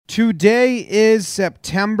Today is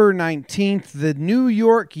September 19th. The New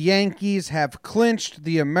York Yankees have clinched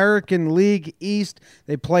the American League East.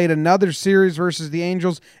 They played another series versus the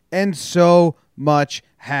Angels, and so much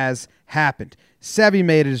has happened. Sevy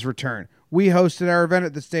made his return. We hosted our event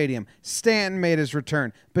at the stadium. Stanton made his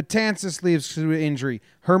return. Betances leaves due to injury.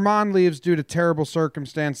 Herman leaves due to terrible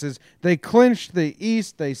circumstances. They clinched the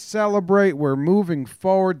East. They celebrate. We're moving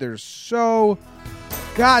forward. There's so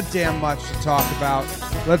goddamn much to talk about.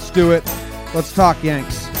 Let's do it. Let's talk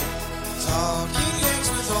Yanks. Talking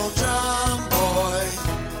Yanks with old John Boy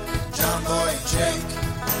and Jake.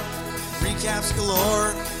 Recaps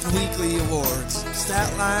galore and weekly awards.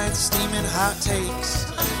 Stat lines, steaming hot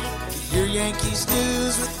takes. Your Yankees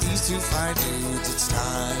news with these two fine dudes. It's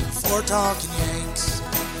time for Talking Yanks.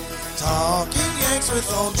 Talking Yanks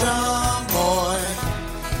with old John Boy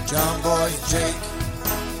and Jake.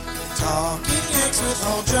 Talking Yanks with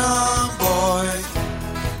old John Boy and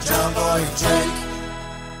Jake.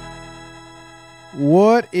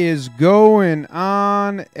 What is going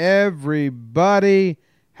on, everybody?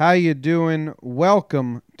 How you doing?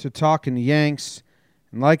 Welcome to Talking Yanks.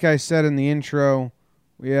 And like I said in the intro,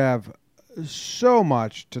 we have so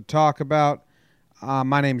much to talk about.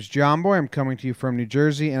 My name's John Boy. I'm coming to you from New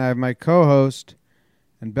Jersey, and I have my co-host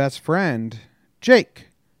and best friend, Jake,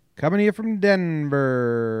 coming to you from Denver.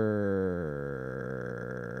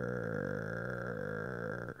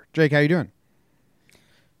 Jake, how you doing?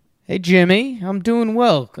 Hey, Jimmy. I'm doing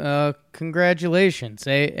well. Congratulations,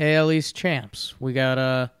 AL East champs. We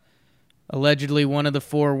got allegedly one of the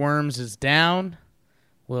four worms is down.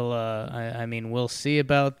 We'll see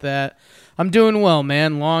about that. I'm doing well,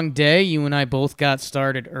 man. Long day. You and I both got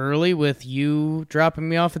started early with you dropping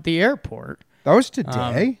me off at the airport. That was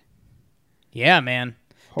today? Yeah, man.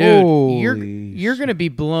 Holy Dude, you're going to be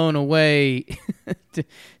blown away.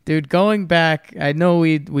 Dude, going back, I know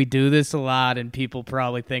we do this a lot and people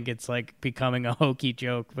probably think it's like becoming a hokey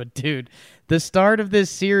joke, but dude, the start of this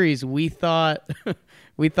series, we thought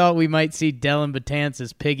we might see Dellin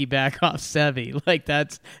Betances piggyback off Sevy. Like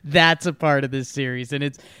that's a part of this series,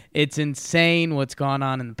 and it's insane what's gone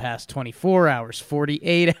on in the past 24 hours,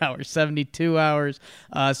 48 hours, 72 hours.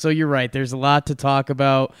 So you're right. There's a lot to talk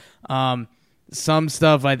about. Some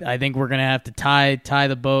stuff I think we're gonna have to tie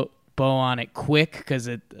the bow on it quick because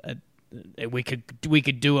we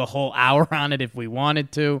could do a whole hour on it if we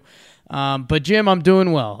wanted to. But Jim, I'm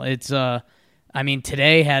doing well. It's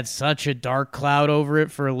today had such a dark cloud over it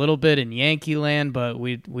for a little bit in Yankee land, but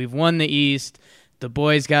we've won the East. The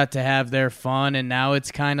boys got to have their fun, and now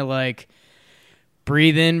it's kind of like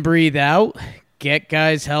breathe in, breathe out, get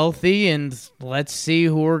guys healthy, and let's see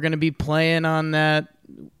who we're going to be playing on that.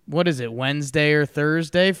 What is it, Wednesday or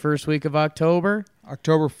Thursday, first week of October?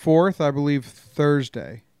 October 4th, I believe,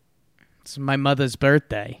 Thursday. It's my mother's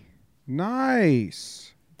birthday.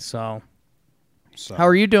 Nice. So how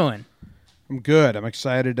are you doing? I'm good. I'm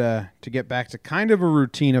excited to get back to kind of a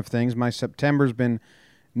routine of things. My September's been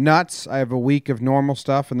nuts. I have a week of normal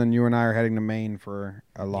stuff, and then you and I are heading to Maine for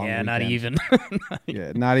a long weekend. Not even.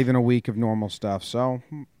 Not even a week of normal stuff. So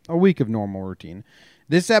a week of normal routine.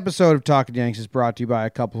 This episode of Talking Yanks is brought to you by a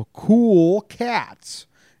couple of cool cats.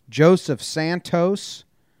 Joseph Santos,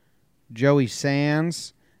 Joey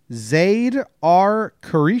Sands, Zaid R.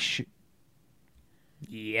 Qureshi.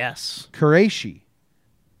 Yes. Qureshi.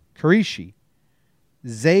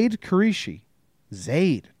 Zaid Qureshi.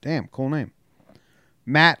 Zaid. Damn, cool name.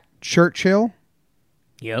 Matt Churchill.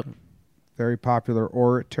 Yep. Very popular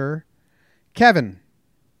orator. Kevin.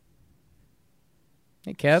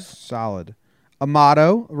 Hey, Kev. Solid.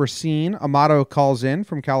 Amato Racine. Amato calls in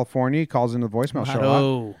from California. He calls into the voicemail show a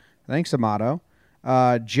lot. Thanks, Amato.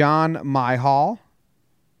 John Myhall.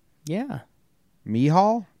 Yeah.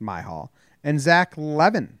 Myhall. And Zach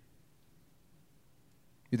Levin.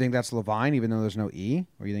 You think that's Levine, even though there's no E?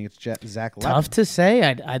 Or you think it's Zach Levin? Tough to say.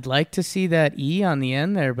 I'd like to see that E on the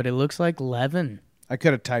end there, but it looks like Levin. I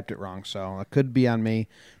could have typed it wrong, so it could be on me.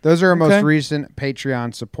 Those are our most recent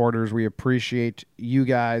Patreon supporters. We appreciate you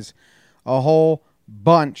guys a whole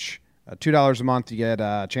bunch. $2 a month, you get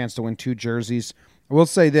a chance to win 2 jerseys. I will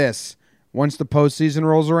say this. Once the postseason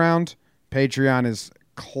rolls around, Patreon is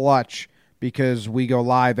clutch because we go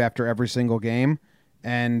live after every single game.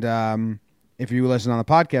 And if you listen on the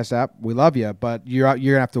podcast app, we love you, but you're going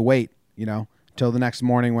to have to wait, till the next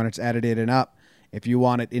morning when it's edited and up. If you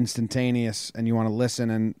want it instantaneous and you want to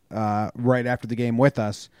listen and right after the game with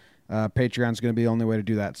us, Patreon's going to be the only way to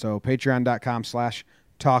do that. So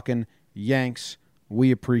patreon.com/talking Yanks.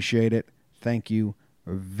 We appreciate it. Thank you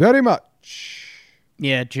very much.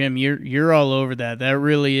 Yeah, Jim, you're all over that. That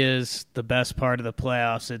really is the best part of the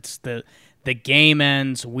playoffs. It's the game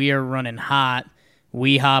ends, we are running hot,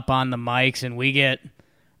 we hop on the mics, and we get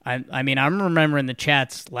I mean, I'm remembering the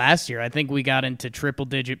chats last year. I think we got into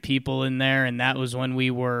triple-digit people in there, and that was when we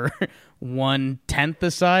were 1/10 the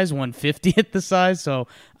size, 1/50th the size. So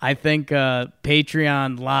I think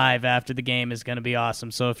Patreon Live after the game is going to be awesome.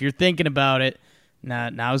 So if you're thinking about it,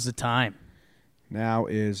 now's the time. Now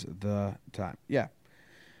is the time. Yeah.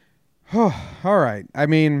 All right. I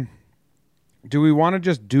mean, do we want to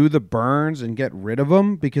just do the burns and get rid of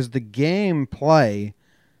them? Because the gameplay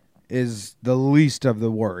is the least of the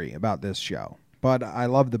worry about this show. But I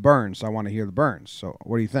love the burns, so I want to hear the burns. So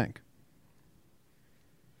what do you think?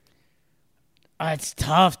 It's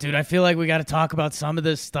tough, dude. I feel like we got to talk about some of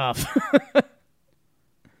this stuff.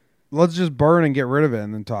 Let's just burn and get rid of it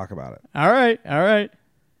and then talk about it. All right.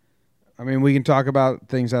 I mean, we can talk about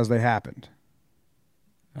things as they happened.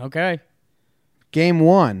 Okay. Game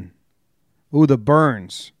 1. Ooh, the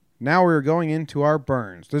burns. Now we're going into our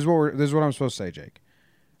burns. This is what I'm supposed to say, Jake.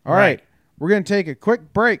 All right. We're going to take a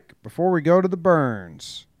quick break before we go to the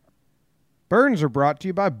burns. Burns are brought to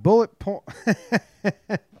you by Bullet Point.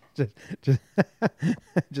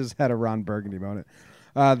 just had a Ron Burgundy moment.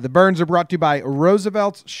 The burns are brought to you by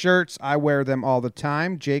Roosevelt's shirts. I wear them all the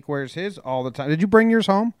time. Jake wears his all the time. Did you bring yours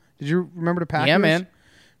home? Did you remember to pack yours? Yeah, man.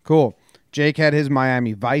 Cool. Jake had his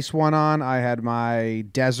Miami Vice one on. I had my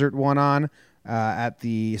Desert one on at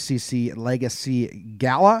the CC Legacy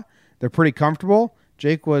Gala. They're pretty comfortable.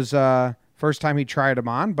 Jake was first time he tried them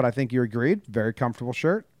on, but I think you agreed. Very comfortable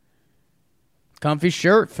shirt. Comfy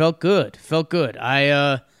shirt. Felt good.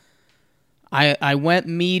 I went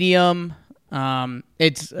medium.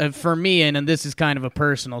 It's for me, and this is kind of a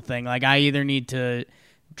personal thing. Like I either need to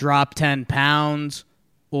drop 10 pounds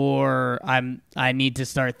or I need to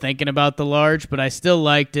start thinking about the large, but I still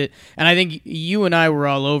liked it. And I think you and I were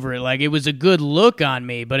all over it. Like it was a good look on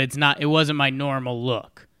me, but it wasn't my normal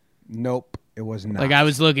look. Nope, it was not. Like I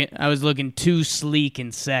was looking too sleek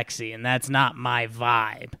and sexy, and that's not my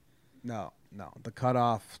vibe. No, the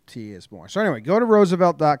cutoff tee is more. So anyway, go to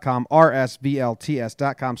Roosevelt.com,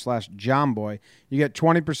 RSVLTS.com/JohnBoy. You get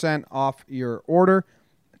 20% off your order.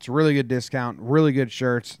 It's a really good discount, really good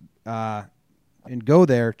shirts. And go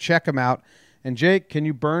there, check them out. And Jake, can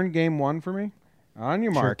you burn game 1 for me? On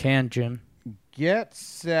your mark. Sure can, Jim. Get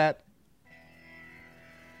set.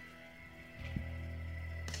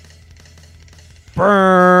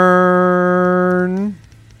 Burn.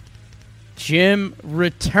 Jim,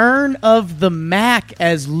 return of the Mac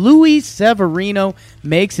as Luis Severino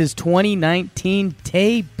makes his 2019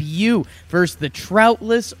 debut versus the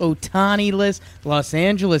Troutless, Ohtani-less Los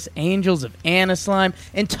Angeles Angels of Anaheim.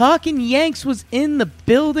 And Talking Yanks was in the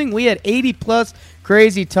building. We had 80-plus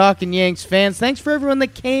crazy Talking Yanks fans. Thanks for everyone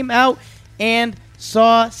that came out and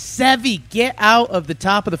saw Sevy get out of the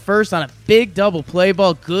top of the first on a big double play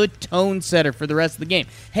ball. Good tone setter for the rest of the game.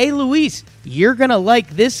 Hey, Luis, you're going to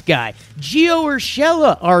like this guy. Gio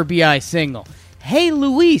Urshela RBI single. Hey,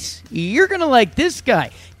 Luis, you're going to like this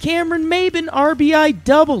guy. Cameron Maben RBI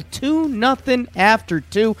double. 2-0 after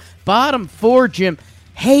 2. Bottom 4, Jim.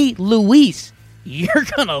 Hey, Luis, you're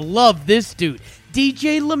going to love this dude.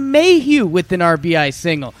 DJ LeMahieu with an RBI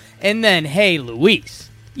single. And then, hey, Luis,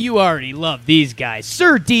 you already love these guys.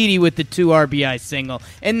 Sir Didi with the 2 RBI single.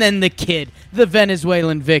 And then the kid, the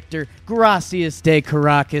Venezuelan Victor, Gracias de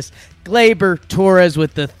Caracas. Gleyber Torres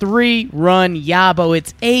with the 3-run Yabo.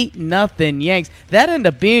 It's 8-0 Yanks. That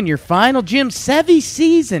ended up being your final, Jim. Sevy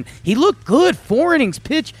season. He looked good. 4 innings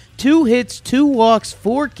pitched, 2 hits, 2 walks,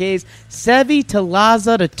 4 Ks. Sevy to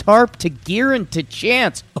Laza to Tarp to Guerin to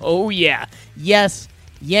Chance. Oh, yeah. Yes,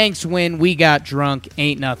 Yanks win. We got drunk.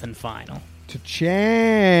 8-0 final. To Chance.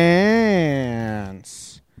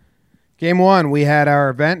 Game 1, we had our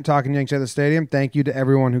event, Talking Yanks at the Stadium. Thank you to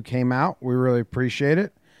everyone who came out. We really appreciate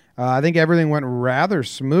it. I think everything went rather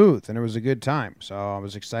smooth, and it was a good time. So I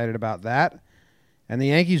was excited about that. And the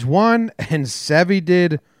Yankees won, and Sevy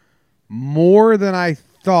did more than I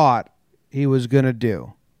thought he was going to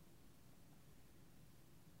do.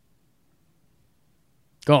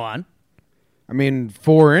 Go on. I mean,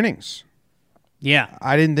 4 innings. Yeah.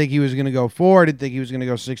 I didn't think he was going to go 4. I didn't think he was going to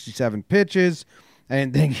go 67 pitches. I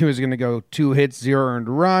didn't think he was going to go 2 hits, 0 earned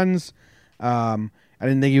runs. I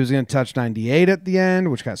didn't think he was going to touch 98 at the end,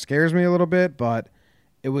 which kind of scares me a little bit, but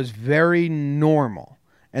it was very normal.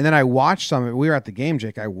 And then I watched some of it. We were at the game,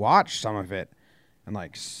 Jake. I watched some of it, and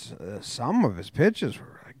like some of his pitches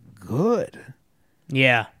were like good.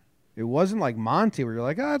 Yeah. It wasn't like Monty where you're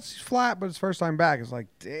like, oh, it's flat, but it's first time back. It's like,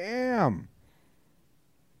 damn.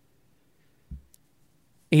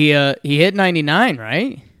 He hit 99,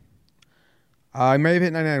 right? I may have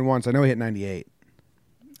hit 99 once. I know he hit 98.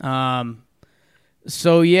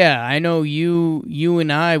 So yeah, I know you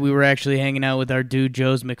and I, we were actually hanging out with our dude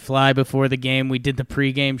Joe's McFly before the game. We did the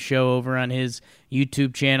pregame show over on his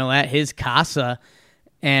YouTube channel at his casa,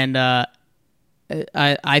 and I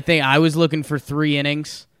think I was looking for 3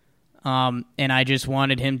 innings, and I just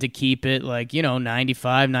wanted him to keep it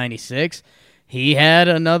 95, 96. He had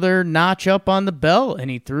another notch up on the belt,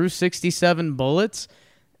 and he threw 67 bullets.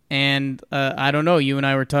 And I don't know, you and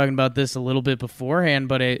I were talking about this a little bit beforehand,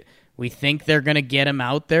 but we think they're going to get him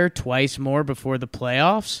out there twice more before the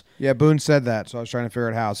playoffs. Yeah, Boone said that, so I was trying to figure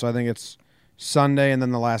out how. So I think it's Sunday and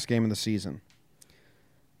then the last game of the season.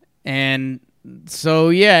 And so,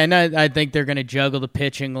 yeah, and I think they're going to juggle the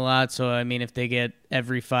pitching a lot. So, I mean, if they get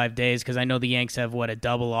every 5 days, because I know the Yanks have, a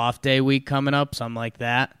double off-day week coming up, something like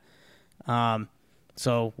that.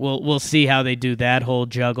 So we'll see how they do that whole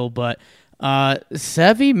juggle. But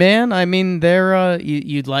Sevy, man, I mean, they're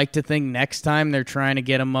you'd like to think next time they're trying to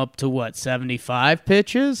get him up to 75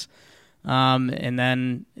 pitches, and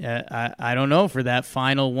then I don't know, for that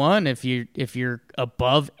final one, if you're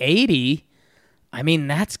above 80, I mean,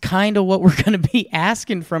 that's kind of what we're going to be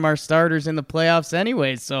asking from our starters in the playoffs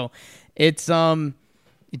anyway. So it's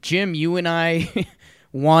Jim, you and I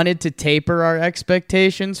wanted to taper our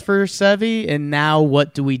expectations for Sevy, and now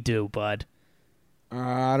what do we do, bud?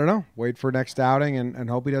 I don't know. Wait for next outing and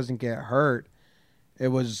hope he doesn't get hurt. It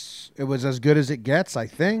was as good as it gets, I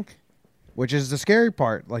think, which is the scary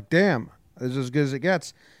part. Like, damn, it's as good as it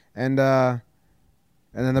gets. And then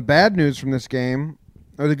the bad news from this game,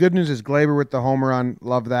 or the good news is Glaber with the home run.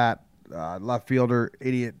 Love that. Left fielder,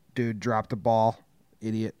 idiot dude, dropped the ball.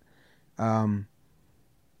 Idiot. But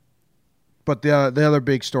the other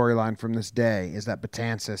big storyline from this day is that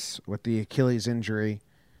Betances, with the Achilles injury,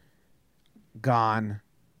 gone,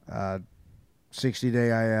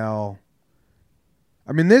 60-day IL.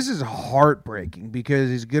 I mean, this is heartbreaking because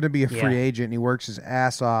he's going to be a free agent and he works his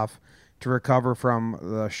ass off to recover from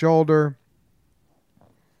the shoulder.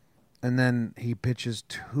 And then he pitches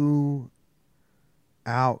 2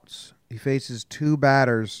 outs. He faces 2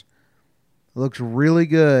 batters. Looks really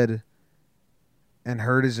good and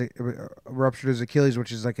ruptured his Achilles,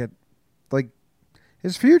 which is like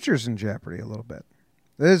his future's in jeopardy a little bit.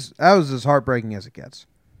 That was as heartbreaking as it gets.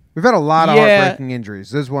 We've had a lot of heartbreaking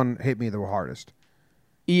injuries. This one hit me the hardest.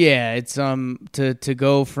 Yeah, it's to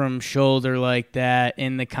go from shoulder like that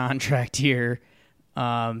in the contract year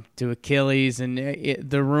to Achilles, and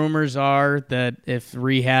the rumors are that if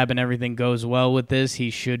rehab and everything goes well with this,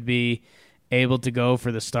 he should be able to go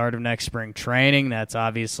for the start of next spring training. That's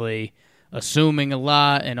obviously assuming a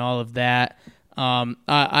lot and all of that.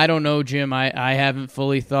 I don't know, Jim. I haven't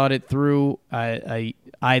fully thought it through.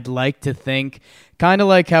 I'd like to think, kind of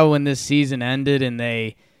like how when this season ended and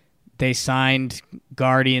they signed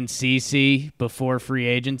Guardian CC before free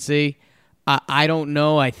agency. I don't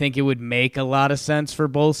know. I think it would make a lot of sense for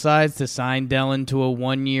both sides to sign Dellin to a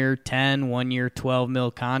 1-year 10, 1-year 12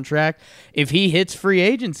 mil contract. If he hits free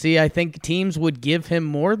agency, I think teams would give him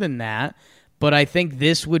more than that. But I think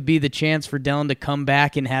this would be the chance for Dellin to come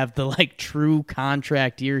back and have the true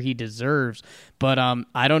contract year he deserves. But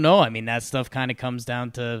I don't know. I mean, that stuff kind of comes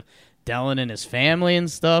down to Dellin and his family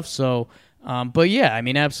and stuff. So, but yeah, I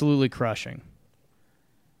mean, absolutely crushing.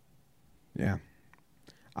 Yeah,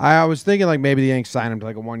 I was thinking maybe the Yanks sign him to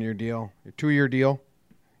a 1-year deal, a 2-year deal,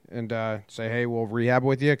 and say, hey, we'll rehab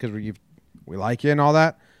with you because we like you and all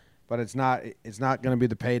that. But it's not going to be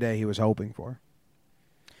the payday he was hoping for.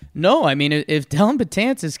 No, I mean, if Dellin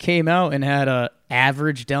Betances came out and had a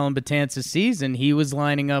average Dellin Betances season, he was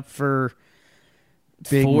lining up for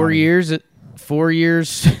Big 4 money. years, 4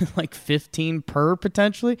 years, 15 per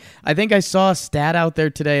potentially. I think I saw a stat out there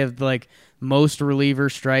today of most reliever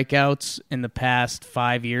strikeouts in the past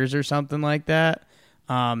 5 years or something like that.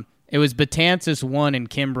 It was Betances 1 and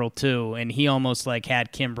Kimbrel 2, and he almost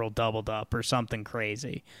had Kimbrel doubled up or something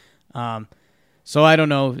crazy. So I don't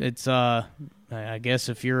know. It's I guess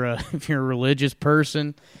if you're a religious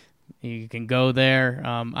person, you can go there.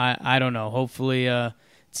 I don't know. Hopefully, it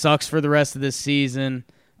sucks for the rest of this season.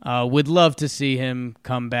 Would love to see him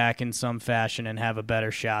come back in some fashion and have a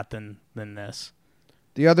better shot than this.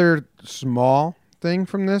 The other small thing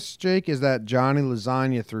from this, Jake, is that Johnny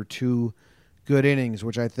Lasagna threw 2 good innings,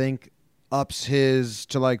 which I think ups his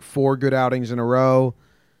to 4 good outings in a row,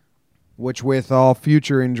 which with all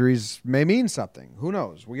future injuries may mean something. Who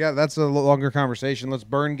knows? That's a longer conversation. Let's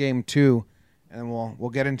burn game 2, and we'll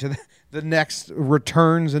get into the next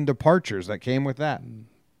returns and departures that came with that.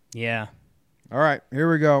 Yeah. All right,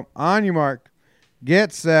 here we go. On your mark,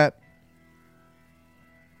 get set,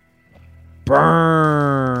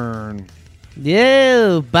 burn.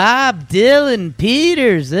 Yo, Bob Dylan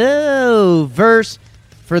Peters. Oh, verse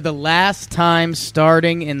for the last time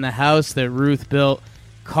starting in the house that Ruth built,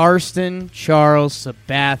 Karsten Charles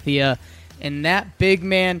Sabathia. And that big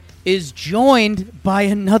man is joined by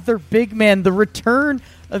another big man, the return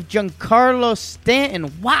of Giancarlo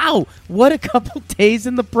Stanton. Wow, what a couple days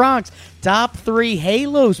in the Bronx. Top 3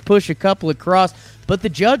 Halos push a couple across, but the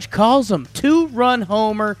judge calls him 2-run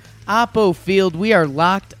homer. Oppo Field, we are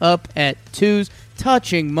locked up at 2s.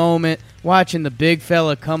 Touching moment watching the big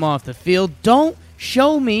fella come off the field. Don't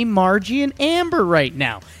show me Margie and Amber right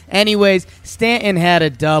now. Anyways, Stanton had a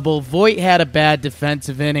double. Voit had a bad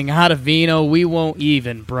defensive inning. Ottavino, we won't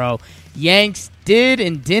even, bro. Yanks did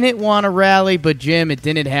and didn't want to rally, but Jim, it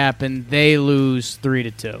didn't happen. They lose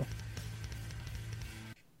 3-2.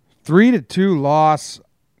 3-2 loss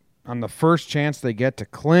on the first chance they get to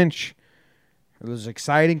clinch. It was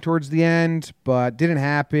exciting towards the end, but didn't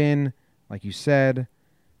happen, like you said.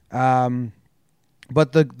 But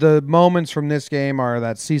the moments from this game are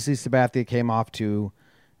that CC Sabathia came off to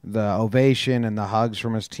the ovation and the hugs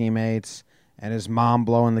from his teammates, and his mom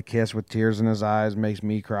blowing the kiss with tears in his eyes makes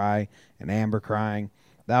me cry, and Amber crying.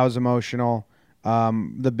 That was emotional.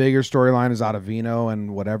 The bigger storyline is Ottavino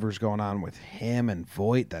and whatever's going on with him and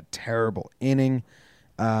Voit, that terrible inning.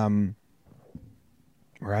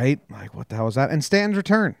 Right? Like, what the hell was that? And Stanton's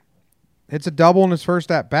return. Hits a double in his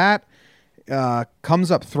first at-bat.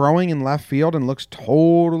 Comes up throwing in left field and looks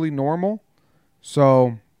totally normal.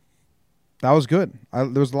 So that was good. There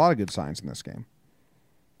was a lot of good signs in this game.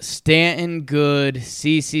 Stanton, good.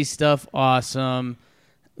 CC stuff, awesome.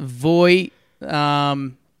 Voit, I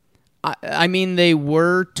mean, they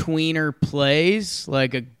were tweener plays,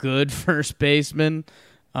 like a good first baseman.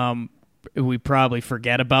 We probably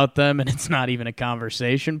forget about them, and it's not even a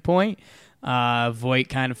conversation point. Voit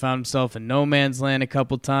kind of found himself in no man's land a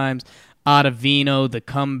couple times. Ottavino, the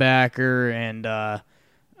comebacker, and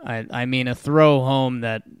I mean, a throw home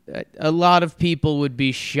that a lot of people would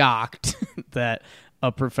be shocked that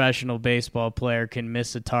a professional baseball player can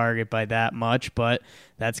miss a target by that much, but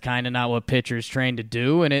that's kind of not what pitchers train to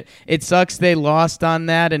do, and it sucks they lost on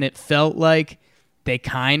that, and it felt like they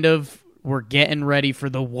kind of were getting ready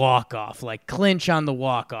for the walk-off, like Clinch on the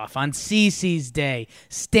walk-off. On CC's day,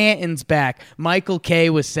 Stanton's back. Michael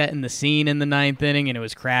K was setting the scene in the 9th inning, and it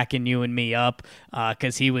was cracking you and me up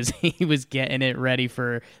because he was getting it ready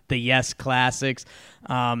for the Yes Classics.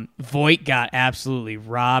 Voit got absolutely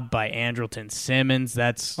robbed by Andrelton Simmons.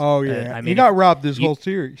 That's I mean, he got robbed this whole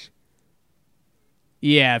series.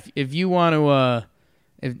 Yeah, if you want to,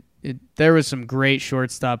 there was some great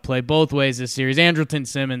shortstop play both ways this series. Andrelton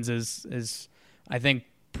Simmons is I think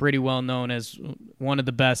pretty well known as one of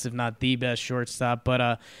the best, if not the best shortstop.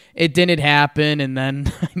 But it didn't happen, and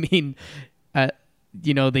then I mean,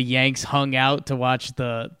 the Yanks hung out to watch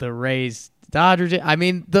the Rays Dodgers. I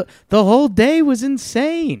mean, the whole day was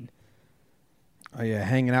insane. Oh yeah,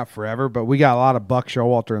 hanging out forever. But we got a lot of Buck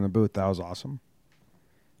Showalter in the booth. That was awesome.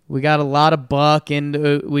 We got a lot of Buck,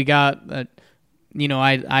 and we got.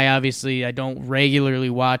 I obviously I don't regularly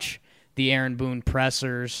watch the Aaron Boone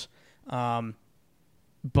pressers, but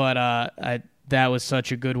that was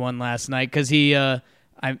such a good one last night because he,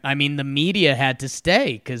 I mean, the media had to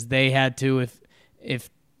stay because they had to if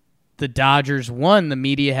the Dodgers won, the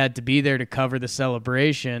media had to be there to cover the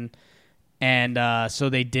celebration, and so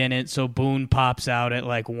they didn't. So Boone pops out at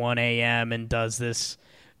like 1 a.m. and does this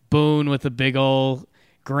Boone with a big old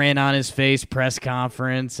grin on his face press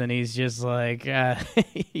conference, and he's just like,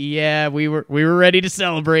 yeah, we were ready to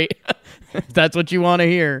celebrate. If that's what you want to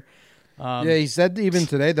hear. Yeah, he said even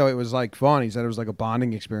today, though, it was like fun. He said it was like a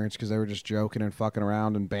bonding experience because they were just joking and fucking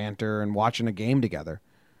around and banter and watching a game together.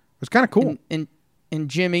 It was kind of cool. And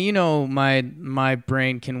Jimmy, my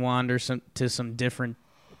brain can wander to some different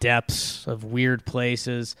depths of weird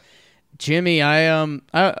places. Jimmy,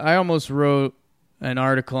 I almost wrote an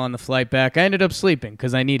article on the flight back. I ended up sleeping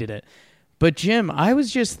because I needed it. But, Jim, I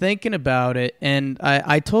was just thinking about it, and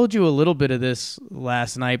I told you a little bit of this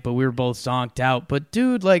last night, but we were both zonked out. But,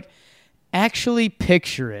 dude, like, actually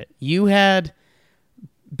picture it. You had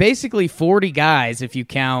basically 40 guys, if you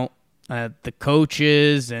count the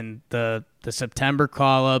coaches and the September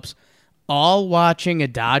call-ups, all watching a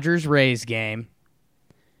Dodgers-Rays game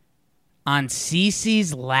on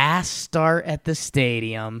CC's last start at the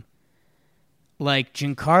stadium. Like,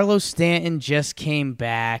 Giancarlo Stanton just came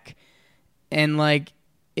back, and, like,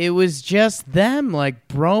 it was just them, like,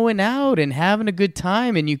 broing out and having a good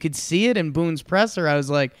time, and you could see it in Boone's presser. I was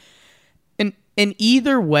like, and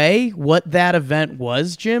either way, what that event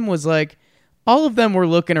was, Jim, was, like, all of them were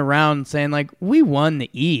looking around saying, like, we won the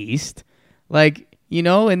East. Like,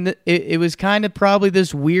 and it was kind of probably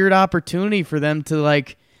this weird opportunity for them to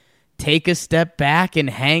like take a step back and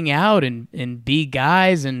hang out and be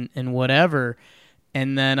guys and whatever.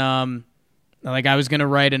 And then like I was going to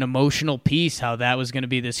write an emotional piece how that was going to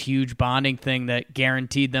be this huge bonding thing that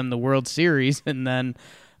guaranteed them the World Series. And then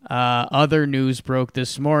other news broke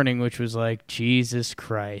this morning, which was like, Jesus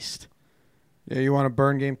Christ. Yeah, you want to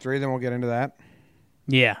burn Game 3, then we'll get into that?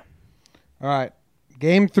 Yeah. All right.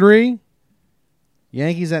 Game 3,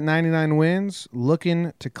 Yankees at 99 wins,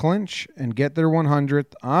 looking to clinch and get their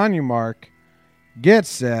 100th. On your mark, get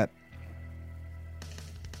set,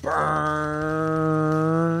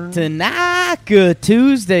 burn. Tanaka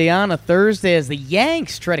Tuesday on a Thursday as the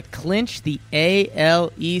Yanks try to clinch the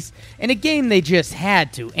AL East in a game they just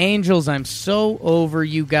had to. Angels, I'm so over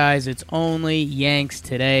you guys. It's only Yanks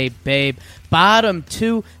today, babe. Bottom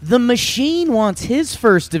 2, the Machine wants his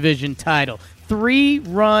first division title.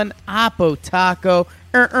 3-run Oppo Taco.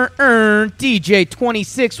 DJ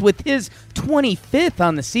 26 with his 25th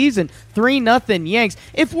on the season. 3-0 Yanks.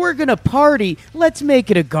 If we're going to party, let's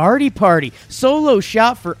make it a Gardy party. Solo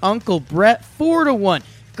shot for Uncle Brett, 4-1.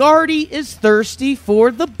 Gardy is thirsty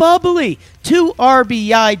for the bubbly. 2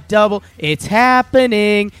 RBI double. It's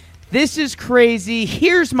happening. This is crazy.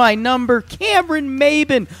 Here's my number. Cameron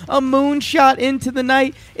Maben, a moonshot into the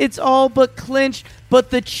night. It's all but clinched, but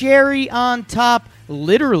the cherry on top,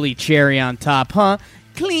 literally cherry on top, huh?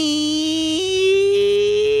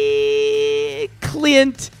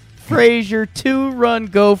 Clint Frazier, 2-run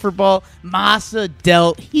gopher ball. Massa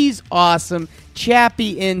dealt. He's awesome.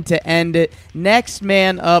 Chappie in to end it. Next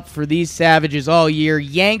man up for these Savages all year.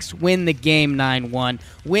 Yanks win the game 9-1.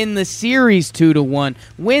 Win the series 2-1.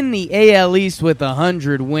 Win the AL East with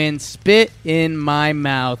 100 wins. Spit in my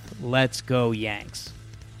mouth. Let's go, Yanks.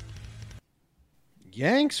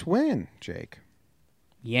 Yanks win, Jake.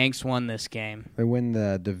 Yanks won this game. They win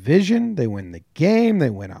the division. They win the game.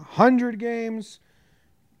 They win 100 games.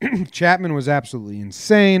 Chapman was absolutely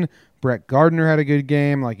insane. Brett Gardner had a good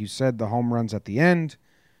game. Like you said, the home runs at the end.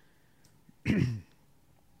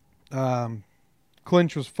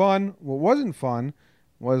 Clinch was fun. What wasn't fun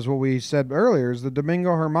was what we said earlier is the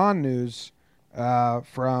Domingo Germán news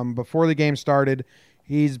from before the game started.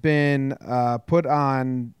 He's been put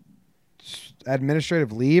on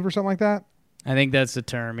administrative leave or something like that. I think that's the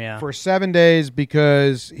term, yeah. For 7 days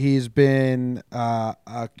because he's been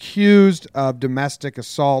accused of domestic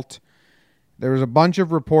assault. There was a bunch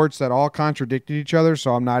of reports that all contradicted each other,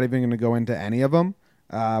 so I'm not even going to go into any of them.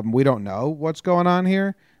 We don't know what's going on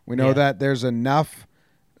here. We know that there's enough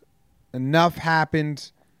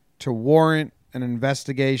happened to warrant an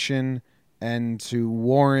investigation and to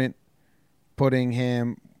warrant putting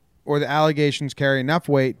him, or the allegations carry enough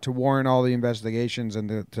weight to warrant all the investigations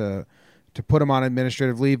and to put him on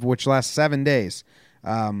administrative leave, which lasts 7 days.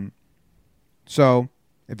 So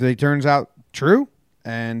if it turns out true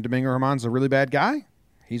and Domingo Germán's a really bad guy,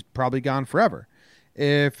 he's probably gone forever.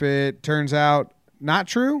 If it turns out not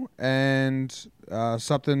true and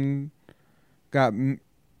something got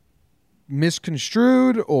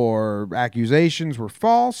misconstrued or accusations were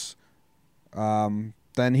false,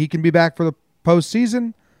 then he can be back for the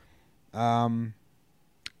postseason.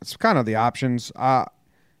 It's kind of the options.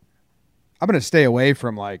 I'm going to stay away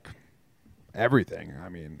from like everything. I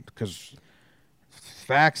mean, because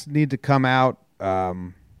facts need to come out.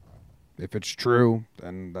 If it's true,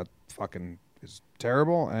 then that fucking is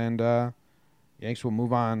terrible. And Yanks will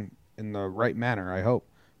move on in the right manner, I hope.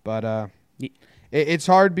 But it's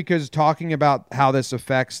hard because talking about how this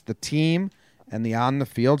affects the team and the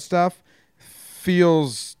on-the-field stuff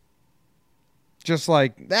feels just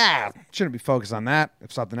like, shouldn't be focused on that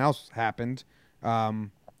if something else happened.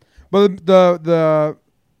 But the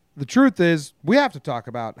truth is we have to talk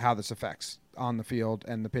about how this affects on the field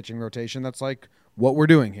and the pitching rotation. That's like what we're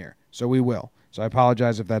doing here. So we will. So I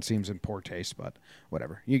apologize if that seems in poor taste, but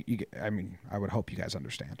whatever. I mean, I would hope you guys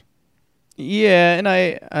understand. Yeah, and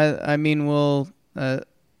I mean, all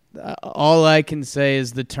I can say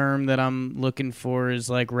is the term that I'm looking for is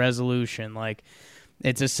like resolution. Like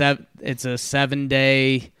it's a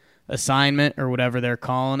 7-day assignment or whatever they're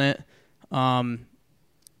calling it.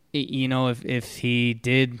 If he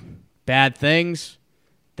did bad things,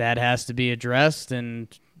 that has to be addressed, and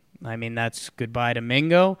I mean that's goodbye to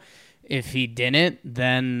Mingo. If he didn't,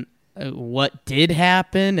 then what did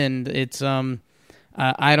happen? And it's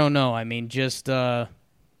I don't know. I mean, just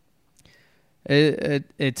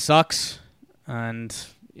it sucks, and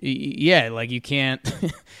yeah, like you can't.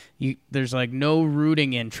 There's like no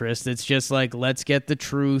rooting interest. It's just like let's get the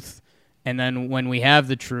truth, and then when we have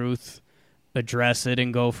the truth, address it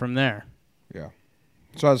and go from there. Yeah.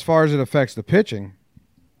 So as far as it affects the pitching,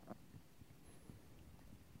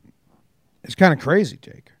 It's kind of crazy,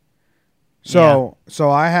 Jake. So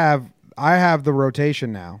I have the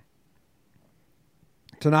rotation now.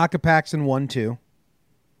 Tanaka, Paxton 1-2.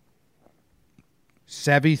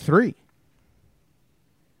 Sevy 3.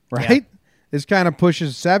 Right? Yeah. This kind of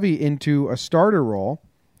pushes Sevy into a starter role.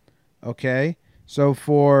 Okay. So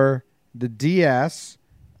for the DS,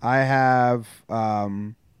 I have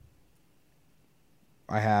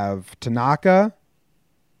Tanaka.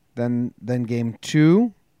 Then game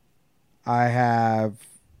 2, I have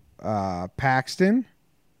Paxton.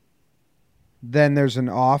 Then there's an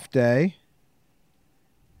off day,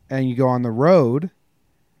 and you go on the road,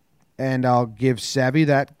 and I'll give Sevy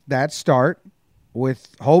that start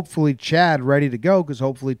with hopefully Chad ready to go, because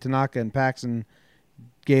hopefully Tanaka and Paxton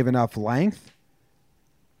gave enough length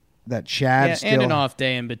that Chad still... and an off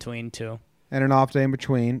day in between, too. And an off day in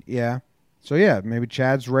between, yeah. So, yeah, maybe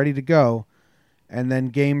Chad's ready to go. And then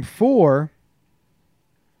game 4,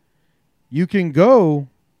 you can go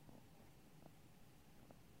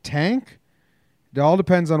tank. It all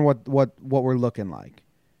depends on what we're looking like.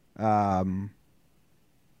 You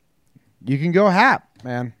can go Hap,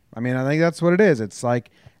 man. I mean, I think that's what it is. It's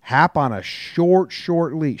like Hap on a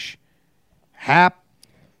short leash. Hap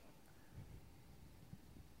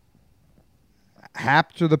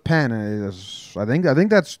to the pen. I think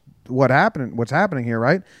that's what's happening here,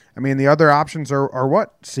 right? I mean, the other options are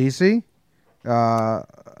what? CC? Well,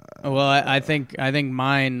 I think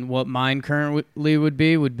what mine currently would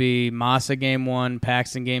be Massa game 1,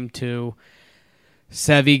 Paxton game 2,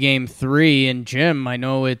 Sevy game 3, and Jim. I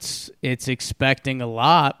know it's expecting a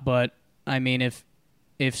lot, but I mean, if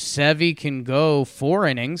Sevy can go 4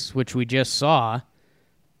 innings, which we just saw,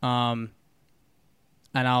 and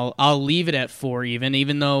I'll leave it at 4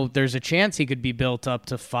 even though there's a chance he could be built up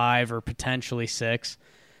to 5 or potentially 6.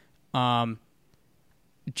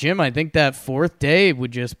 Jim, I think that 4th day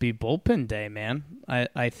would just be bullpen day, man.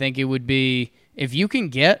 I think it would be, if you can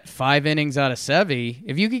get 5 innings out of Sevy,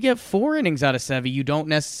 if you could get 4 innings out of Sevy, you don't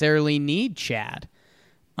necessarily need Chad.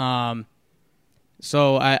 So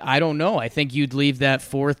I don't know. I think you'd leave that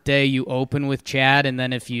 4th day, you open with Chad, and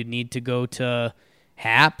then if you need to go to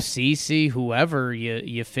Hap, CC, whoever,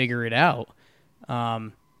 you figure it out.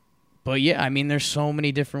 But yeah, I mean, there's so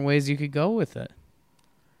many different ways you could go with it.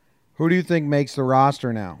 Who do you think makes the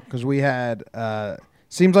roster now? Because we had,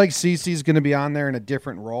 seems like CC's going to be on there in a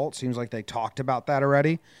different role. It seems like they talked about that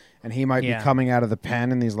already, and he might be coming out of the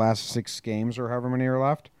pen in these last 6 games or however many are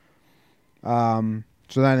left. So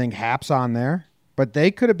then I think Hap's on there, but they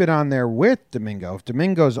could have been on there with Domingo. If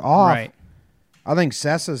Domingo's off, right, I think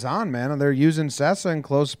Sessa's on, man. They're using Sessa in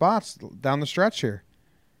close spots down the stretch here.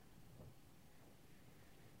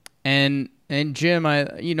 And Jim,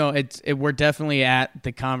 we're definitely at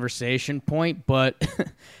the conversation point, but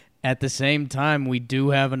at the same time, we do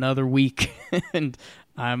have another week, and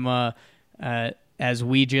I'm as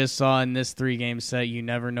we just saw in this 3-game set, you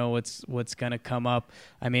never know what's going to come up.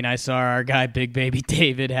 I mean, I saw our guy Big Baby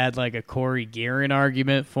David had like a Corey Guerin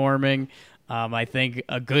argument forming. I think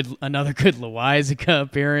another good Loizaga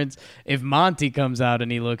appearance. If Monty comes out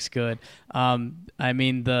and he looks good, I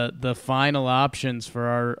mean the final options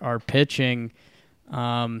for our pitching.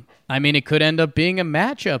 I mean, it could end up being a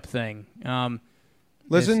matchup thing.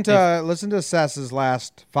 Listen to Sessa's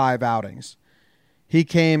last 5 outings. He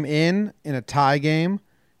came in a tie game,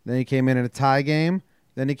 then he came in a tie game,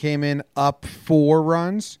 then he came in up 4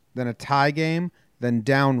 runs, then a tie game, then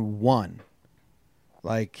down 1.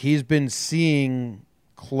 Like, he's been seeing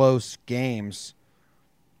close games.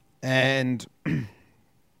 And in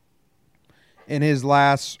his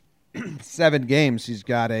last 7 games, he's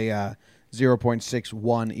got a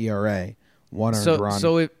 0.61 ERA, 1 earned run.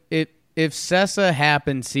 So if Sessa, Happ,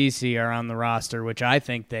 and CC are on the roster, which I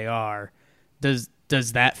think they are, does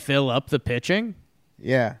that fill up the pitching?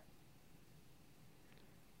 Yeah.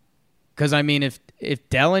 Because, I mean, if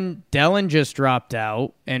Dellin just dropped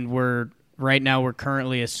out, and right now we're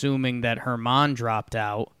currently assuming that Herman dropped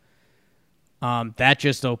out, that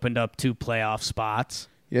just opened up 2 playoff spots.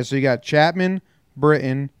 Yeah, so you got Chapman,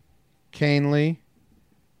 Britton, Canely,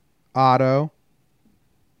 Otto,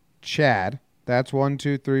 Chad. That's 1,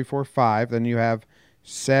 2, 3, 4, 5. Then you have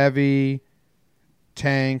Sevy,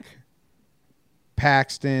 Tank,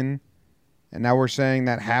 Paxton, and now we're saying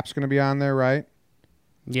that Hap's going to be on there, right?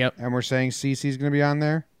 Yep. And we're saying CC's going to be on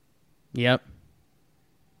there? Yep.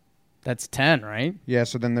 That's 10, right? Yeah,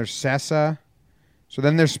 so then there's Sessa. So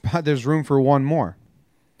then there's room for 1 more.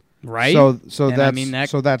 Right? So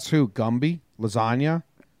that's who? Gumby? Lasagna,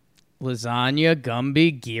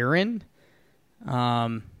 Gumby, Guerin.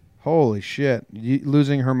 Holy shit.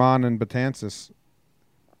 Losing Herman and Betances.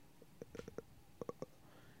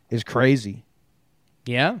 is crazy.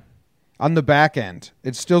 Yeah. On the back end,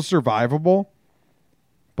 it's still survivable,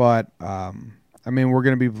 but we're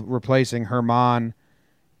going to be replacing Herman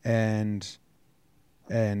and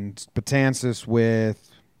Betances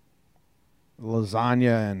with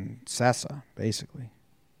Lasagna and Sessa, basically.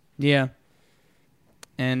 Yeah.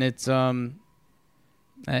 And it's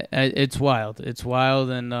it's wild. It's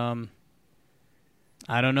wild, and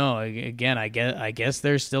I don't know. Again, I guess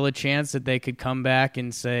there's still a chance that they could come back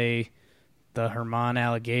and say the Herman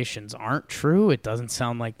allegations aren't true. It doesn't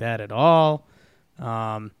sound like that at all.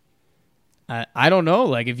 I don't know.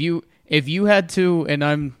 Like if you had to, and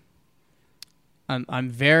I'm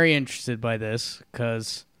very interested by this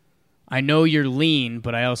because I know you're lean,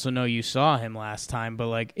 but I also know you saw him last time. But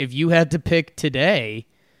like if you had to pick today,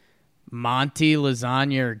 Monty,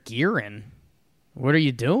 Lasagna, or Guerin, what are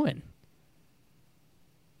you doing?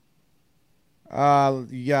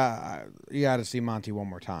 Yeah, you got to see Monty one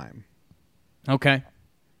more time. Okay.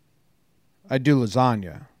 I do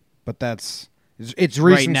Lasagna, but it's recency.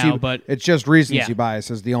 Right now, but it's just recency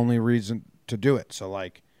bias is the only reason to do it. So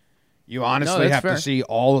like, you honestly have to see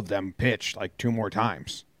all of them pitch like 2 more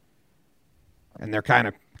times, and they're kind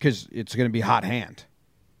of because it's going to be hot hand,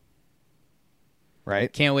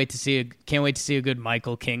 right? Can't wait to see a good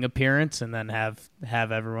Michael King appearance, and then have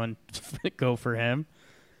everyone go for him.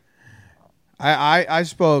 I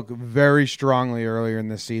spoke very strongly earlier in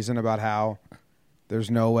this season about how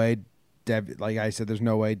there's no way, like I said, there's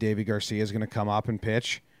no way Davy Garcia is going to come up and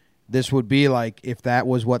pitch. This would be like if that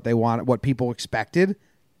was what they wanted, what people expected.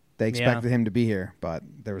 They expected him to be here, but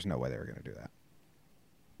there was no way they were going to do that.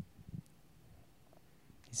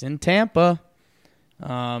 He's in Tampa.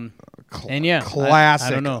 And classic.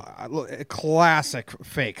 I don't know. Classic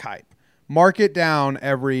fake hype. Mark it down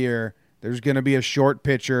every year. There's going to be a short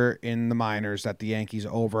pitcher in the minors that the Yankees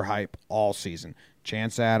overhype all season.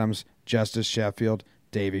 Chance Adams, Justice Sheffield,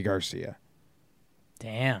 Davy Garcia.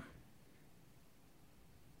 Damn.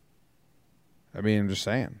 I mean, I'm just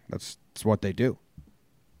saying. That's what they do.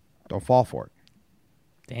 Don't fall for it.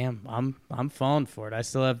 Damn, I'm falling for it. I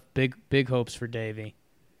still have big hopes for Davy.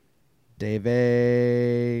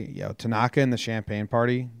 Tanaka and the champagne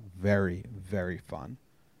party, very, very fun.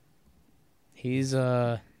 He's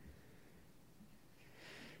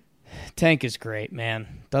Tank is great,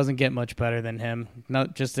 man. Doesn't get much better than him.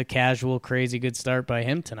 Not just a casual, crazy good start by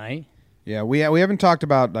him tonight. Yeah, we haven't talked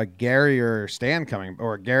about like Gary or Stan coming,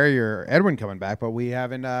 or Gary or Edwin coming back, but we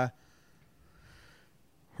haven't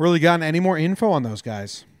really gotten any more info on those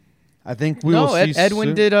guys. I think we will see.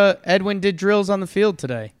 Edwin did drills on the field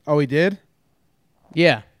today. Oh, he did?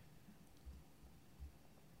 Yeah.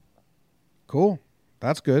 Cool.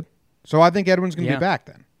 That's good. So I think Edwin's going to be back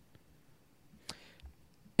then.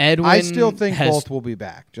 I still think both will be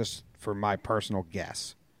back, just for my personal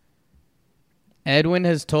guess. Edwin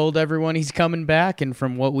has told everyone he's coming back, and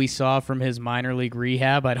from what we saw from his minor league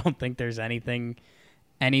rehab, I don't think there's anything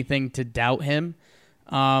to doubt him.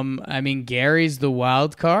 I mean, Gary's the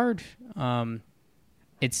wild card.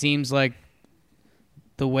 It seems like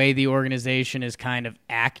the way the organization is kind of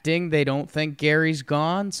acting, they don't think Gary's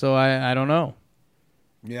gone, so I don't know.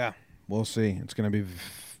 Yeah, we'll see. It's going to be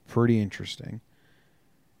pretty interesting.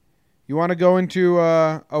 You want to go into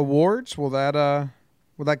awards? Will that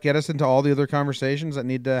get us into all the other conversations that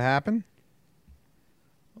need to happen?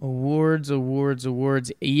 Awards.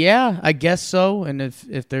 Yeah, I guess so. And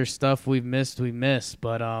if there's stuff we've missed, we missed.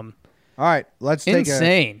 But all right, let's take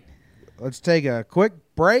a quick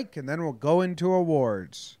break, and then we'll go into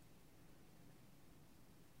awards.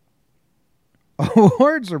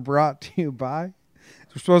 Awards are brought to you by.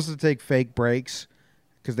 We're supposed to take fake breaks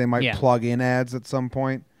because they might plug in ads at some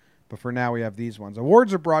point. But for now, we have these ones.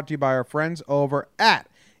 Awards are brought to you by our friends over at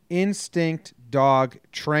Instinct Dog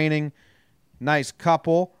Training. Nice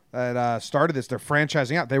couple that started this. They're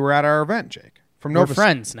franchising out. They were at our event, Jake. We're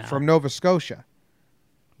friends now. From Nova Scotia.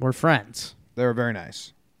 We're friends. They were very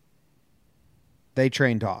nice. They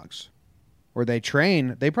train dogs. Or they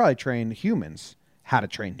probably train humans how to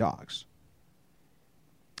train dogs.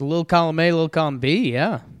 Little column A, little column B,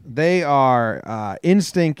 yeah. They are,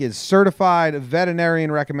 Instinct is certified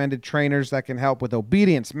veterinarian recommended trainers that can help with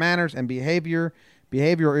obedience, manners, and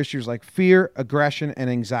behavioral issues like fear, aggression, and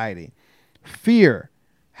anxiety. Fear,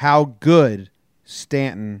 how good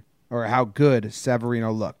Severino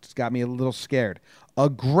looked. It's got me a little scared.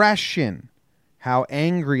 Aggression, how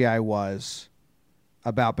angry I was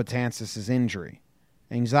about Betances' injury.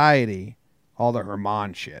 Anxiety, all the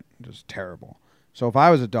Herman shit. Just terrible. So if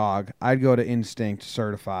I was a dog, I'd go to Instinct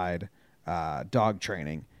certified dog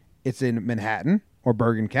training. It's in Manhattan. or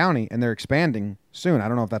Bergen County, and they're expanding soon. I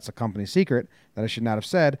don't know if that's a company secret that I should not have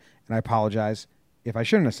said, and I apologize if I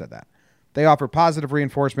shouldn't have said that. They offer positive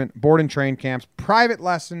reinforcement, board and train camps, private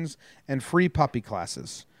lessons, and free puppy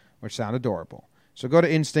classes, which sound adorable. So go to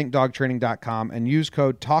instinctdogtraining.com and use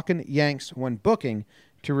code TalkinYanks when booking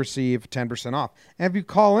to receive 10% off. And if you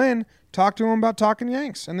call in, talk to them about Talkin'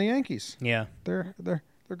 Yanks and the Yankees. Yeah. They're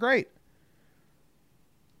great.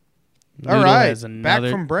 Noodle all right, has another,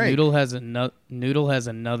 back from break. Noodle has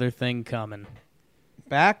another thing coming.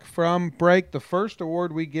 Back from break. The first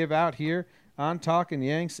award we give out here on Talkin'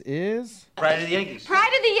 Yanks is... Pride of the Yankees.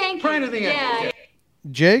 Pride of the Yankees. Pride of the Yankees.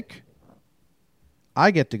 Yeah. Jake,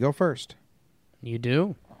 I get to go first. You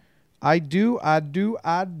do? I do. Now,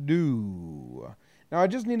 I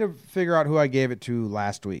just need to figure out who I gave it to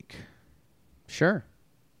last week. Sure.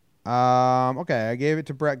 Okay, I gave it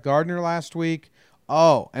to Brett Gardner last week.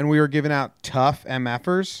 Oh, and we were giving out tough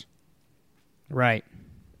MFers. Right.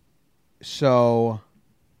 So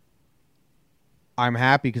I'm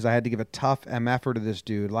happy because I had to give a tough MFer to this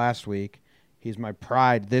dude last week. He's my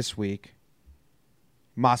pride this week.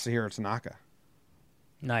 Masahiro Tanaka.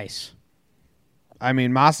 Nice. I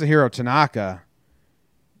mean, Masahiro Tanaka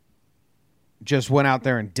just went out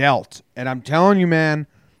there and dealt. And I'm telling you, man,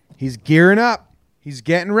 he's gearing up. He's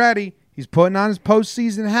getting ready. He's putting on his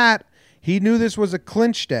postseason hat. He knew this was a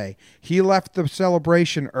clinch day. He left the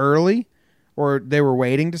celebration early, or they were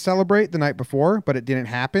waiting to celebrate the night before, but it didn't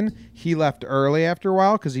happen. He left early after a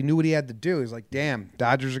while because he knew what he had to do. He's like, damn,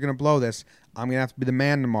 Dodgers are going to blow this. I'm going to have to be the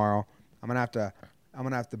man tomorrow. I'm going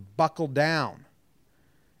to have to buckle down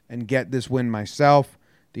and get this win myself.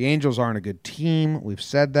 The Angels aren't a good team. We've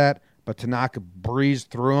said that. But Tanaka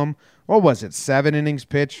breezed through them. What was it? 7 innings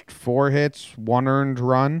pitched, 4 hits, 1 earned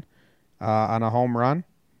run on a home run.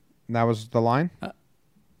 And that was the line?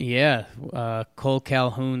 Yeah. Cole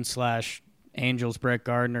Calhoun / Angels Brett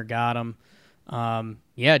Gardner got him.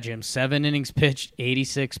 Yeah, Jim. 7 innings pitched,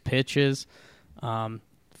 86 pitches,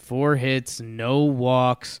 4 hits, no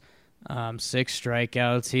walks, 6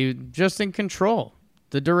 strikeouts. He just in control.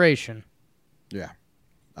 The duration. Yeah.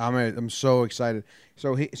 I'm so excited.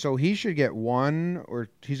 So he should get one, or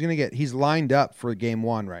he's lined up for game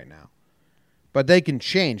 1 right now. But they can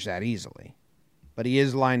change that easily. But he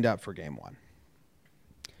is lined up for game 1.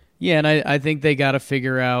 Yeah, and I think they got to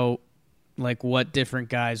figure out like what different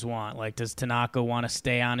guys want. Like, does Tanaka want to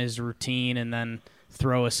stay on his routine and then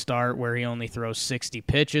throw a start where he only throws 60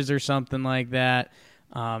 pitches or something like that?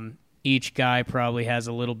 Each guy probably has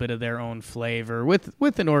a little bit of their own flavor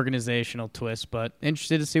with an organizational twist, but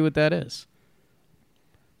interested to see what that is.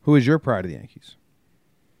 Who is your pride of the Yankees?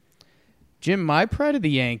 Jim, my pride of the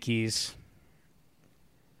Yankees,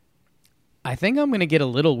 I think I'm going to get a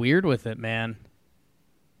little weird with it, man.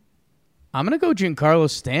 I'm going to go Giancarlo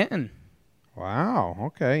Stanton. Wow.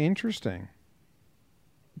 Okay. Interesting.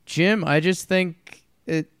 Jim, I just think,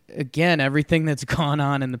 everything that's gone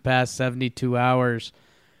on in the past 72 hours,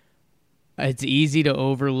 it's easy to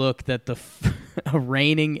overlook that the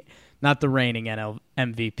not the reigning NL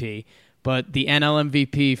MVP, but the NL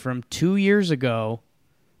MVP from 2 years ago,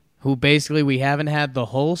 who basically we haven't had the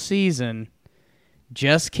whole season,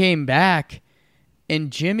 just came back.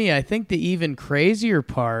 And Jimmy, I think the even crazier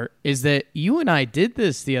part is that you and I did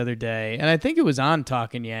this the other day, and I think it was on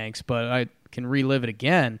Talkin' Yanks, but I can relive it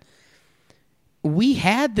again. We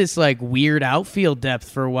had this like weird outfield depth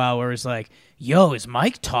for a while where it's like, yo, is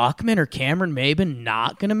Mike Tauchman or Cameron Maben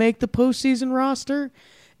not going to make the postseason roster?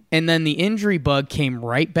 And then the injury bug came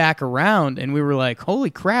right back around, and we were like, holy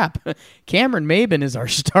crap, Cameron Maben is our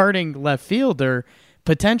starting left fielder,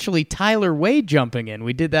 potentially Tyler Wade jumping in.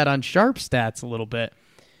 We did that on Sharp Stats a little bit.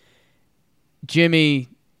 Jimmy,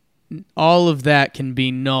 all of that can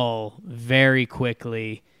be null very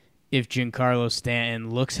quickly if Giancarlo Stanton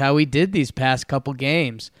looks how he did these past couple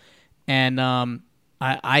games. And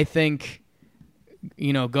I think,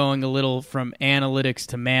 going a little from analytics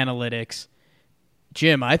to manalytics,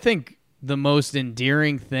 Jim, I think the most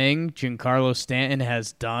endearing thing Giancarlo Stanton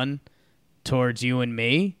has done towards you and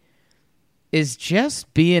me is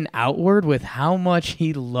just being outward with how much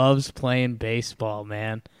he loves playing baseball,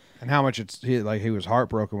 man. And how much he was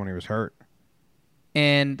heartbroken when he was hurt.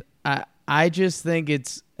 And I just think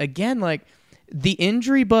it's, again, like the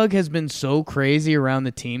injury bug has been so crazy around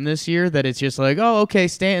the team this year that it's just like, oh, okay,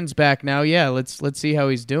 Stanton's back now. Yeah, let's see how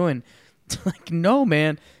he's doing. It's like, no,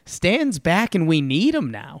 man, Stanton's back and we need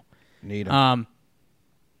him now. Need him.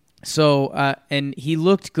 And he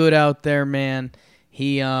looked good out there, man.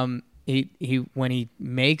 He He when he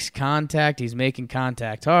makes contact, he's making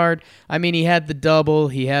contact hard. I mean, he had the double.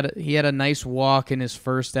 He had a nice walk in his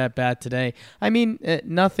first at bat today. I mean,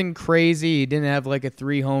 nothing crazy. He didn't have like a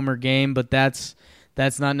 3-homer game, but that's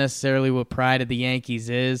not necessarily what pride of the Yankees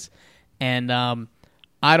is. And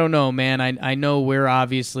I don't know, man. I know we're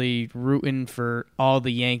obviously rooting for all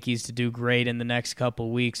the Yankees to do great in the next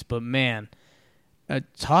couple weeks, but man,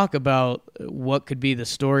 talk about what could be the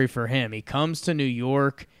story for him. He comes to New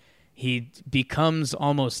York. He becomes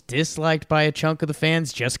almost disliked by a chunk of the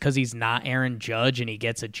fans just because he's not Aaron Judge and he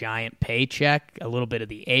gets a giant paycheck, a little bit of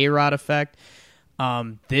the A-Rod effect.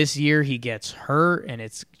 This year he gets hurt, and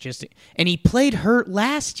he played hurt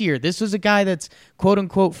last year. This was a guy that's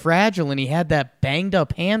quote-unquote fragile, and he had that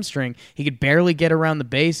banged-up hamstring. He could barely get around the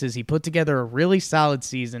bases. He put together a really solid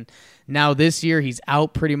season. Now this year he's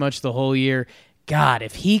out pretty much the whole year. God,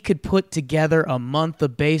 if he could put together a month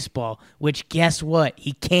of baseball, which guess what?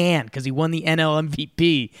 He can, because he won the NL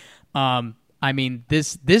MVP. I mean,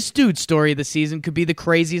 this dude's story of the season could be the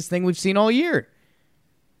craziest thing we've seen all year.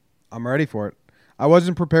 I'm ready for it. I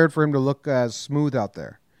wasn't prepared for him to look as smooth out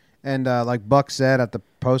there. And like Buck said at the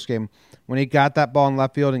postgame, when he got that ball in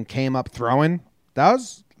left field and came up throwing, that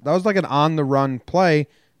was like an on-the-run play,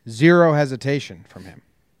 zero hesitation from him.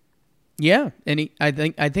 Yeah, and I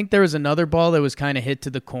think there was another ball that was kind of hit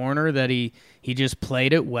to the corner that he just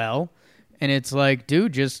played it well. And it's like,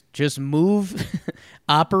 dude, just move,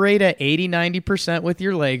 operate at 80-90% with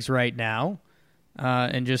your legs right now,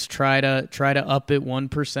 and just try to up it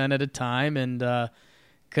 1% at a time, and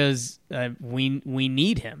because we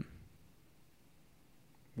need him.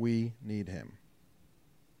 We need him.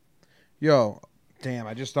 Yo, damn!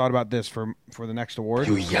 I just thought about this for the next award.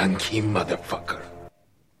 You Yankee motherfucker.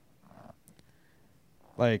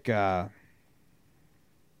 Like,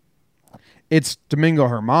 it's Domingo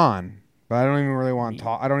Germán, but I don't even really want to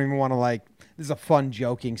talk. I don't even want to, like, this is a fun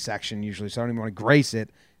joking section usually, so I don't even want to grace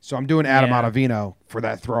it. So I'm doing Adam Ottavino for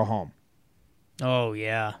that throw home. Oh,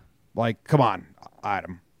 yeah. Like, come on,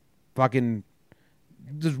 Adam. Fucking,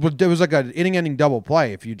 it was like an inning-ending double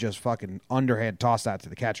play if you just fucking underhand toss that to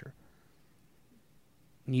the catcher.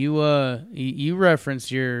 You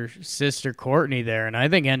referenced your sister Courtney there, and I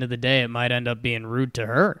think end of the day it might end up being rude to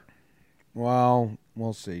her. Well,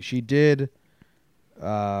 we'll see. She did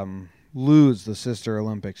lose the Sister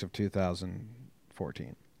Olympics of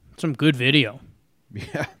 2014. Some good video. Yeah,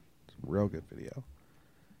 it's a real good video.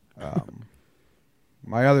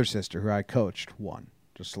 My other sister, who I coached, won.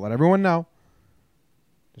 Just to let everyone know.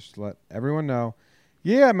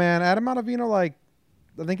 Yeah, man, Adam Ottavino, like,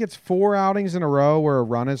 I think it's 4 outings in a row where a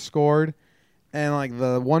run is scored. And, like,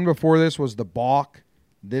 the one before this was the balk.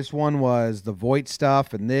 This one was the Voit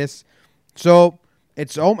stuff and this. So,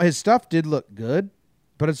 his stuff did look good,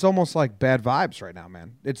 but it's almost like bad vibes right now,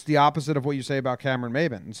 man. It's the opposite of what you say about Cameron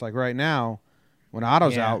Maybin. It's like right now, when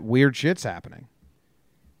Otto's out, weird shit's happening.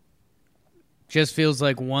 Just feels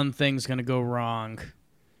like one thing's going to go wrong.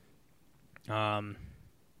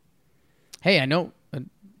 Hey, I know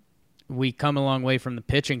we come a long way from the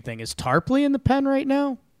pitching thing. Is Tarpley in the pen right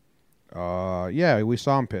now? Yeah, we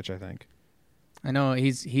saw him pitch, I think. I know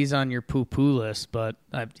he's on your poo-poo list, but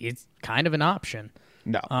it's kind of an option.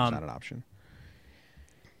 No, it's not an option.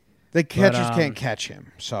 The catchers can't catch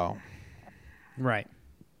him, so. Right.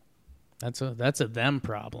 That's a them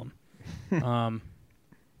problem.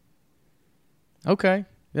 Okay.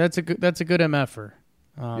 That's a good MFer.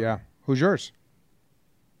 Yeah. Who's yours?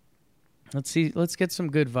 Let's see. Let's get some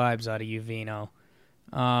good vibes out of you, Vino.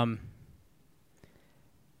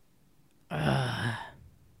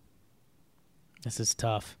 This is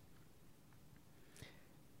tough.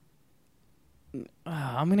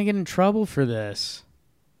 I'm gonna get in trouble for this.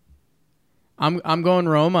 I'm going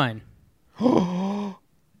Romine. Oh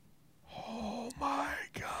my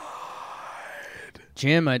God,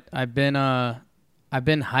 Jim! I've been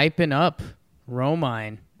hyping up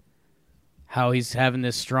Romine. How he's having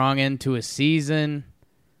this strong end to a season.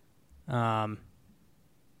 And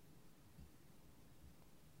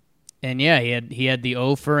yeah, he had the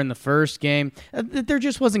offer in the first game. There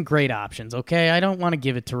just wasn't great options, okay? I don't want to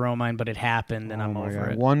give it to Romine, but it happened, and I'm over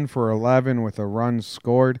it. 1 for 11 with a run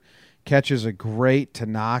scored. Catches a great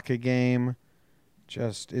Tanaka game.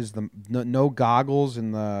 Just is the no goggles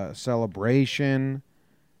in the celebration.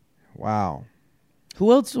 Wow.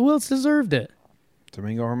 Who else deserved it?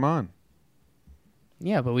 Domingo Germán.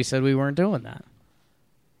 Yeah, but we said we weren't doing that.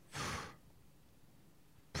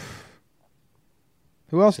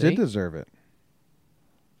 Who else did deserve it?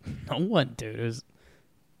 No one, dude. It was a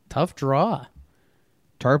tough draw.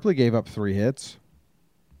 Tarpley gave up 3 hits.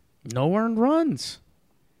 No earned runs.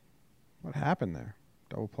 What happened there?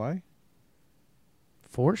 Double play?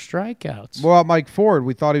 4 strikeouts. Well, Mike Ford,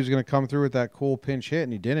 we thought he was going to come through with that cool pinch hit,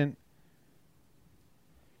 and he didn't.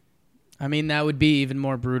 I mean, that would be even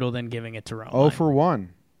more brutal than giving it to Romine. 0 for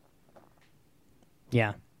 1.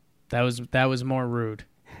 Yeah, that was more rude.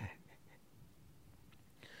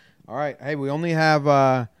 All right. Hey, we only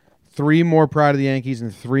have 3 more Pride of the Yankees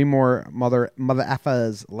and 3 more mother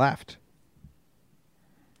effas left.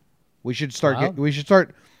 We should start. Wow. We should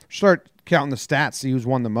start counting the stats. See who's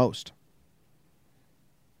won the most.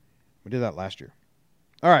 We did that last year.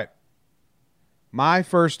 All right. My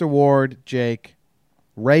first award, Jake.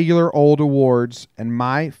 Regular old awards, and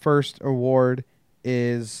my first award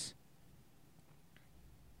is.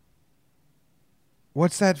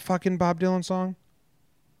 What's that fucking Bob Dylan song?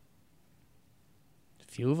 A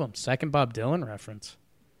few of them. Second Bob Dylan reference.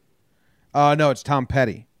 No, it's Tom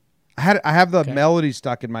Petty. I have the Okay. melody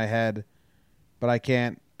stuck in my head, but I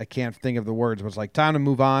can't think of the words. But it's like time to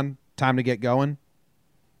move on, time to get going.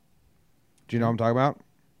 Do you know what I'm talking about?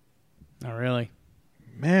 Not really.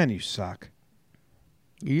 Man, you suck.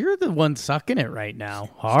 You're the one sucking it right now.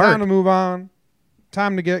 It's Hard. time to move on,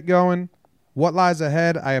 time to get going. What lies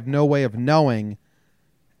ahead? I have no way of knowing.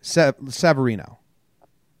 Severino.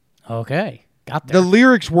 Okay. Got there. The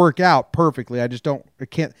lyrics work out perfectly. I just don't. I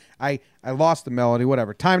can't. I lost the melody.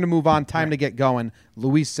 Whatever. Time to move on. Time to get going.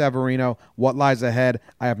 Luis Severino. What lies ahead?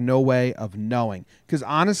 I have no way of knowing. Because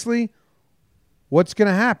honestly, what's going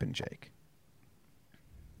to happen, Jake?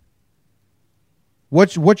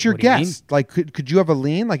 What's your What do you guess? Like, could you have a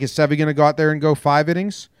lean? Like, is Sevy going to go out there and go 5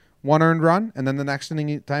 innings, 1 earned run, and then the next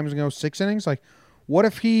inning time is going to go 6 innings? Like, what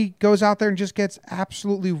if he goes out there and just gets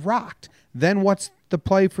absolutely rocked? Then what's the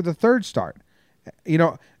play for the third start? You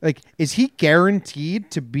know, like, is he guaranteed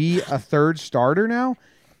to be a third starter now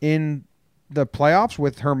in the playoffs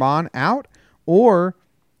with Herman out? Or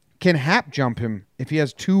can Hap jump him if he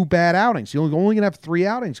has 2 bad outings? He's only going to have 3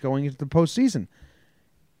 outings going into the postseason.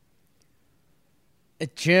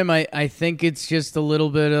 Jim, I think it's just a little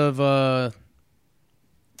bit of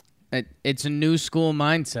it's a new school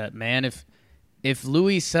mindset, man. If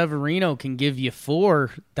Luis Severino can give you 4,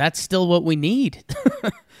 that's still what we need.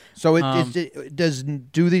 So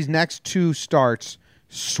do these next 2 starts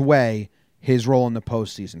sway his role in the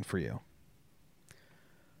postseason for you?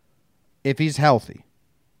 If he's healthy.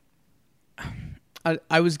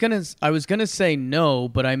 I was gonna say no,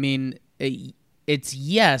 but I mean it's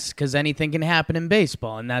yes, because anything can happen in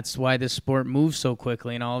baseball, and that's why this sport moves so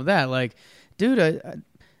quickly and all of that. Like, dude,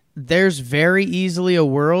 there's very easily a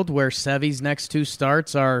world where Sevy's next 2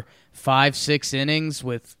 starts are 5-6 innings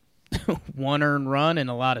with 1 earned run and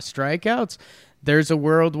a lot of strikeouts. There's a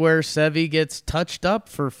world where Sevy gets touched up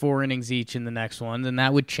for 4 innings each in the next one, and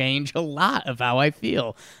that would change a lot of how I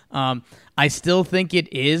feel. I still think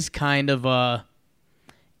it is kind of a...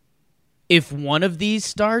 If one of these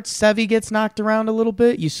starts, Sevy gets knocked around a little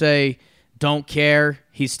bit, you say, don't care,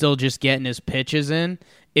 he's still just getting his pitches in.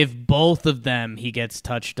 If both of them he gets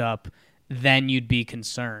touched up, then you'd be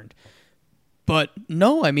concerned. But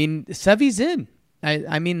no, I mean, Sevy's in.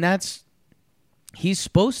 I mean, he's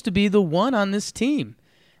supposed to be the one on this team.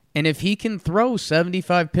 And if he can throw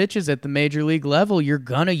 75 pitches at the major league level, you're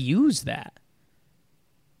going to use that.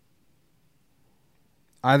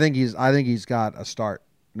 I think he's got a start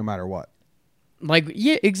no matter what. Like,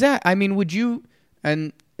 yeah, exactly. I mean, would you,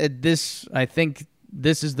 and this, I think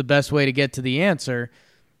this is the best way to get to the answer.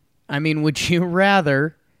 I mean, would you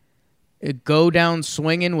rather go down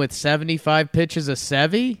swinging with 75 pitches of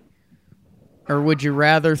Sevy? Or would you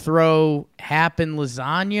rather throw Hap and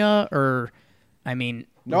Lasagna? Or, I mean,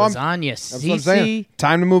 Lasagna, that's what I'm saying.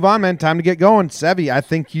 Time to move on, man. Time to get going. Sevy, I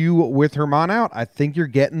think you, with Herman out, I think you're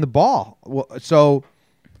getting the ball. Well, so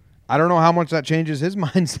I don't know how much that changes his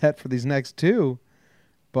mindset for these next 2.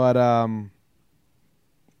 But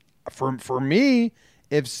for me,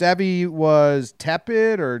 if Sevy was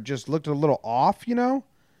tepid or just looked a little off, you know,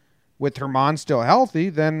 with Herman still healthy,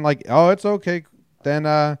 then like, oh, it's okay.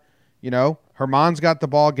 Then, you know, Herman's got the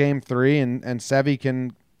ball game 3 and Sevy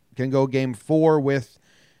can go game 4 with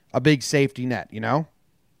a big safety net, you know.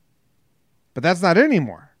 But that's not it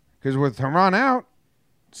anymore because with Herman out,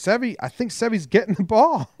 I think Sevy's getting the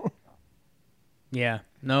ball. Yeah,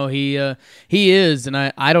 no, he is, and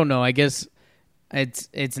I don't know. I guess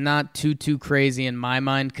it's not too crazy in my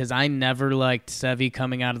mind because I never liked Sevy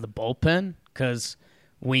coming out of the bullpen because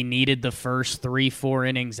we needed the first 3-4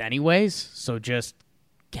 innings anyways. So just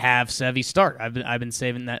have Sevy start. I've been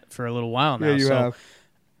saving that for a little while now. Yeah, you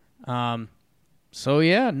have. So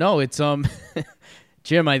yeah, no, it's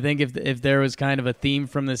Jim. I think if there was kind of a theme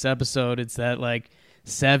from this episode, it's that like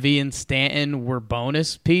Sevy and Stanton were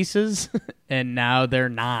bonus pieces, and now they're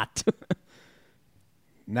not.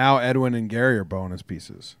 Now Edwin and Gary are bonus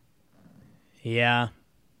pieces. Yeah.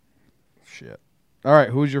 Shit. All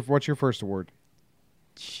right, what's your first award?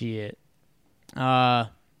 Shit. My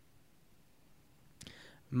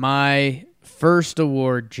first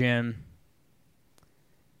award, Jim,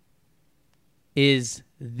 is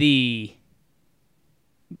the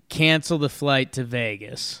Cancel the Flight to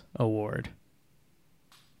Vegas award.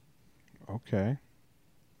 Okay.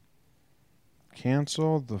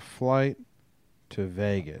 Cancel the flight to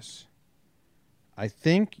Vegas. I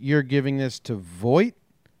think you're giving this to Voit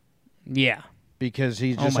Yeah. because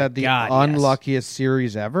he Oh just my had the God, unluckiest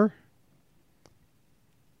series ever.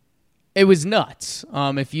 It was nuts.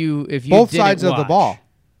 If you Both didn't sides of the watch. ball.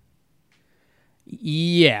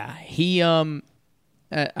 Yeah, he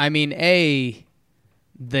I mean,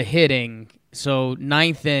 the hitting. So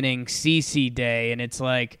 9th inning, CC day, and it's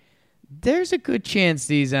like there's a good chance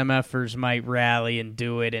these MFers might rally and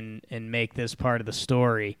do it and make this part of the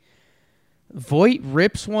story. Voit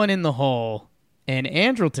rips one in the hole, and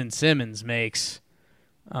Andrelton Simmons makes,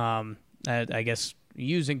 I guess,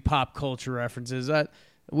 using pop culture references, that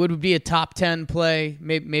would be a top 10 play,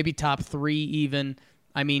 maybe top 3 even.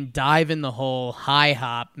 I mean, dive in the hole, high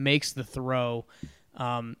hop, makes the throw.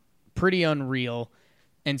 Pretty unreal.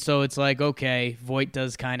 And so it's like, okay, Voit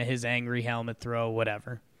does kind of his angry helmet throw,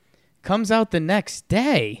 whatever. Comes out the next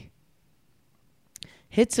day,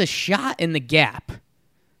 hits a shot in the gap.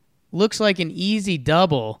 Looks like an easy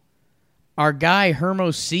double. Our guy,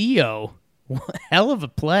 Hermosillo, hell of a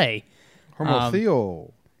play.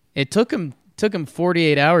 Hermosillo. It took him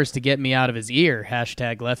 48 hours to get me out of his ear,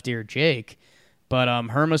 #LeftEarJake. But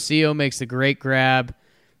Hermosillo makes a great grab.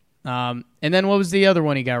 And then what was the other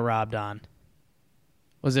one he got robbed on?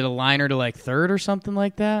 Was it a liner to like third or something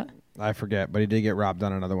like that? I forget, but he did get robbed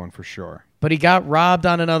on another one for sure. But he got robbed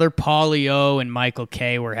on another. Paulio and Michael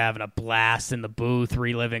K were having a blast in the booth,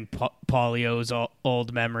 reliving Paulio's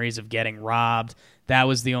old memories of getting robbed. That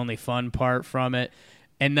was the only fun part from it.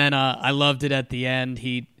 And then I loved it at the end.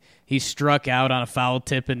 He struck out on a foul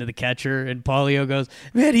tip into the catcher, and Paulio goes,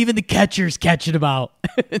 "Man, even the catcher's catching him out."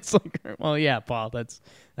 It's like, well, yeah, Paul, that's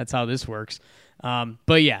how this works.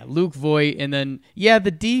 But yeah, Luke Voit, and then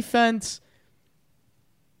the defense.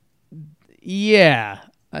 Yeah.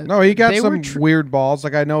 No, he got some weird balls.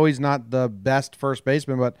 Like, I know he's not the best first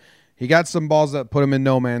baseman, but he got some balls that put him in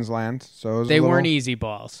no man's land. So they weren't easy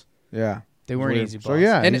balls. Yeah. They weren't easy balls. So,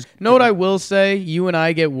 yeah. And know what I will say? You and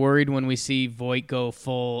I get worried when we see Voit go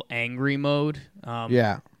full angry mode.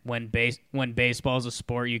 When baseball's a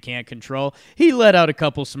sport you can't control. He let out a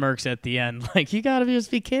couple smirks at the end. Like, you got to just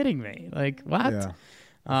be kidding me. Like, what? Yeah. This is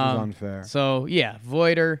unfair. So, yeah,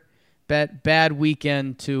 Voiter, bad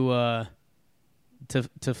weekend to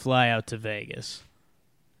fly out to Vegas.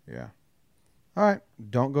 Yeah. All right.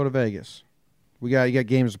 Don't go to Vegas. You got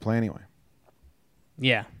games to play anyway.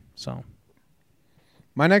 Yeah. So.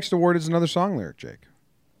 My next award is another song lyric, Jake.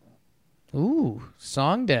 Ooh,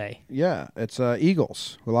 song day. Yeah, it's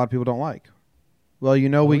Eagles, who a lot of people don't like. Well,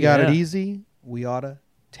 we got it easy. We ought to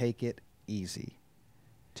take it easy.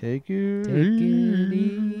 Take it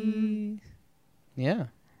easy. Yeah.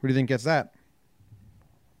 Who do you think gets that?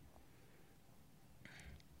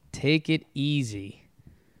 Take it easy.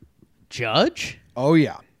 Judge? Oh,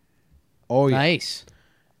 yeah. Oh, yeah. Nice.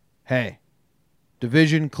 Hey,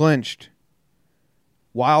 division clinched.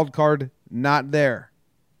 Wild card not there.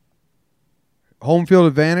 Home field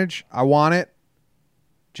advantage, I want it.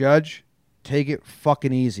 Judge, take it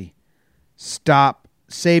fucking easy. Stop.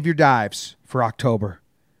 Save your dives for October.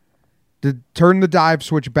 Turn the dive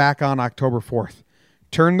switch back on October 4th.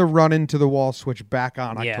 Turn the run into the wall switch back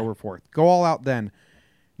on October 4th. Go all out then.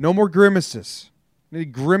 No more grimaces.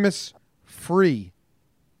 Need grimace-free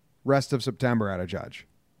rest of September out of Judge.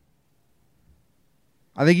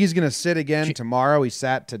 I think he's going to sit again tomorrow. He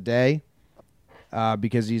sat today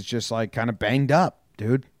because he's just like kind of banged up,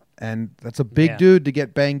 dude. And that's a big dude to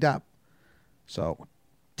get banged up. So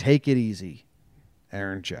take it easy,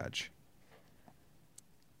 Aaron Judge.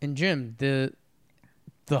 And Jim, the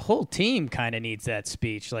whole team kind of needs that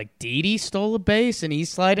speech. Like, Didi stole a base and he's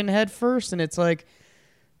sliding head first, and it's like,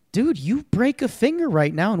 dude, you break a finger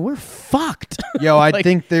right now and we're fucked. Yo, I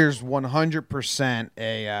think there's 100%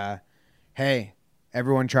 a, hey,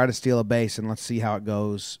 everyone try to steal a base and let's see how it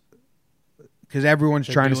goes. Because everyone's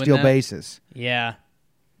trying to steal bases. Yeah.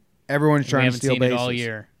 Everyone's trying to steal bases. It all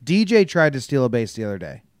year. DJ tried to steal a base the other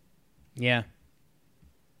day. Yeah.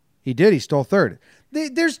 He did. He stole third.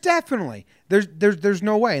 There's definitely there's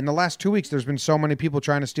no way. In the last 2 weeks, there's been so many people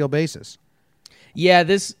trying to steal bases. Yeah,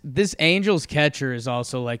 this Angels catcher is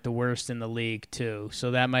also like the worst in the league too.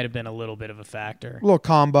 So that might have been a little bit of a factor. A little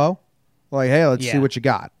combo. Like, hey, let's see what you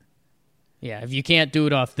got. Yeah, if you can't do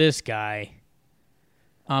it off this guy.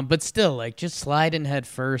 But still, like, just slide in head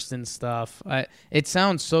first and stuff. It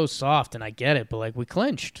sounds so soft, and I get it, but, like, we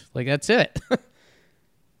clinched. Like, that's it.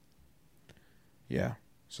 Yeah.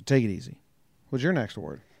 So take it easy. What's your next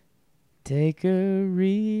award? Take her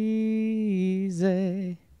easy.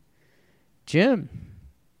 Jim,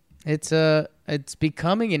 it's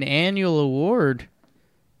becoming an annual award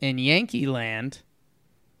in Yankee land,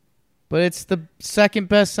 but it's the second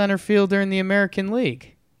best center fielder in the American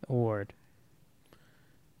League award.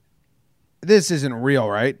 This isn't real,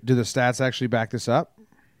 right? Do the stats actually back this up?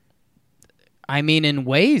 I mean, in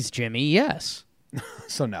ways, Jimmy, yes.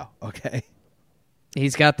 So no. Okay.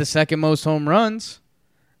 He's got the second most home runs.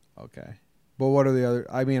 Okay. But what are the other?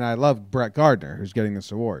 I mean, I love Brett Gardner, who's getting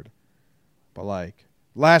this award. But, like,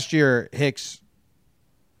 last year, Hicks,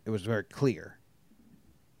 it was very clear.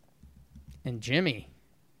 And Jimmy,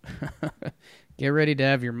 get ready to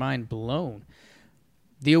have your mind blown.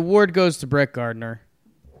 The award goes to Brett Gardner.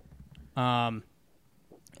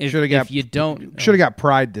 If you don't, should have got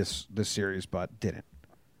pride this series, but didn't.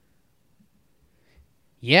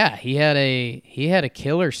 Yeah, he had a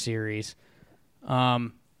killer series.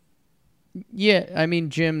 Yeah, I mean,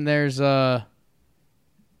 Jim, there's I'll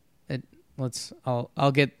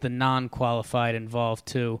get the non-qualified involved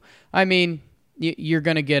too. I mean, you're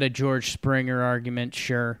gonna get a George Springer argument,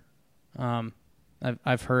 sure.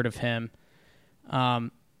 I've heard of him.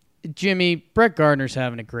 Jimmy, Brett Gardner's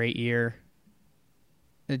having a great year.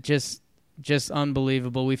 It just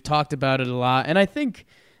unbelievable. We've talked about it a lot, and I think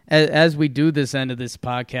as we do this end of this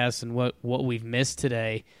podcast and what we've missed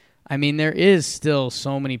today, I mean, there is still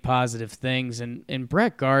so many positive things, and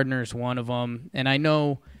Brett Gardner's one of them. And I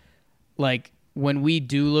know, like, when we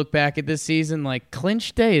do look back at this season, like,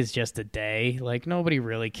 Clinch Day is just a day. Like, nobody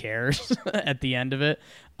really cares at the end of it.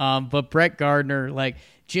 But Brett Gardner, like,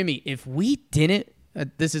 Jimmy, if we didn't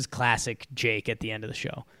this is classic Jake at the end of the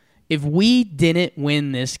show. If we didn't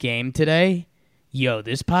win this game today,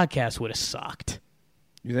 this podcast would have sucked.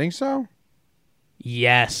 You think so?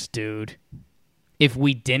 Yes, dude. If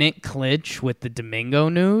we didn't clinch with the Domingo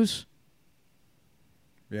news,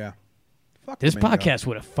 yeah, this podcast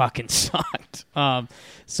would have fucking sucked.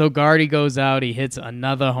 So Gardy goes out, he hits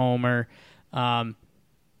another homer, and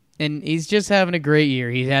he's just having a great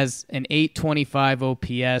year. He has an 825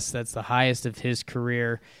 OPS. That's the highest of his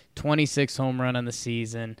career. 26 home run on the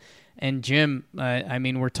season. And Jim, I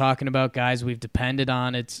mean, we're talking about guys we've depended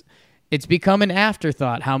on. It's become an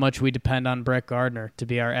afterthought how much we depend on Brett Gardner to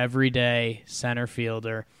be our everyday center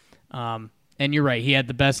fielder. And you're right. He had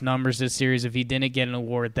the best numbers this series. If he didn't get an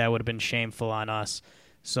award, that would have been shameful on us.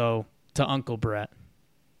 So to Uncle Brett.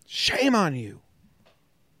 Shame on you.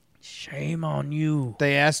 Shame on you.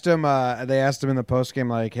 They asked him in the postgame,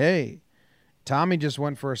 like, hey, Tommy just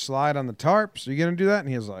went for a slide on the tarps. Are you going to do that? And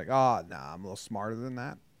he was like, oh, nah, I'm a little smarter than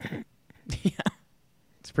that. Yeah.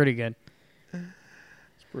 It's pretty good.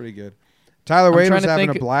 Pretty good. Tyler Wade was having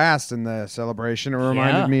a blast in the celebration. It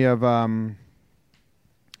reminded me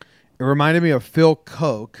of Phil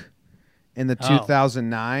Koch in the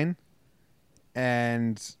 2009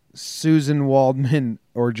 and Susan Waldman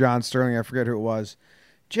or John Sterling, I forget who it was,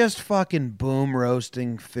 just fucking boom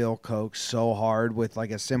roasting Phil Koch so hard with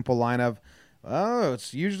like a simple line of, oh,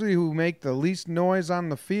 it's usually who make the least noise on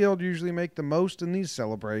the field usually make the most in these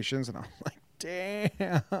celebrations. And I'm like,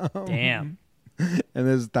 damn.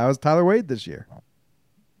 And that was Tyler Wade this year.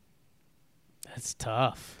 That's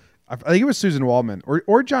tough. I think it was Susan Waldman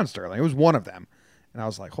or John Sterling. It was one of them. And I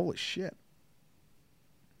was like, holy shit.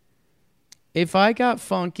 If I got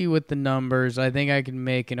funky with the numbers, I think I can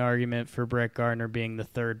make an argument for Brett Gardner being the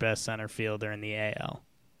third best center fielder in the AL.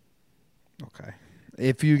 Okay.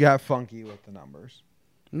 If you got funky with the numbers.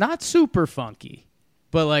 Not super funky.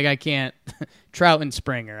 But, like, I can't... Trout and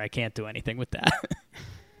Springer, I can't do anything with that.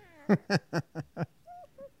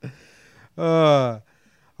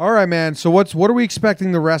 All right, man. So what are we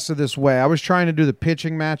expecting the rest of this way? I was trying to do the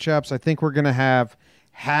pitching matchups. I think we're going to have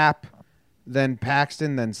Happ, then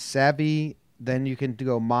Paxton, then Sevy. Then you can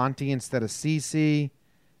go Monty instead of CC.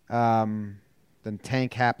 Then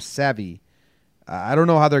Tank, Happ, Sevy. I don't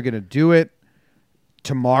know how they're going to do it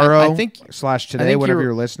tomorrow / today, whenever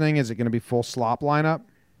you're listening. Is it going to be full slop lineup?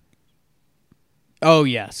 Oh,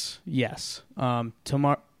 yes. Yes.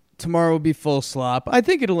 Tomorrow will be full slop. I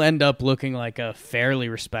think it'll end up looking like a fairly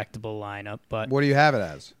respectable lineup. But what do you have it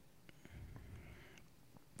as?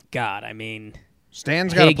 God, I mean...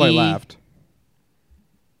 Stan's got to play left.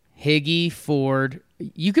 Higgy, Ford.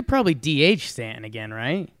 You could probably DH Stanton again,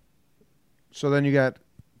 right? So then you got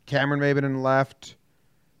Cameron Maybin in left,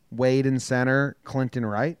 Wade in center, Clinton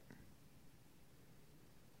right?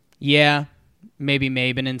 Yeah, maybe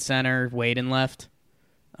Maben in center, Wade in left.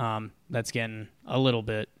 That's getting a little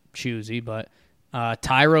bit choosy, but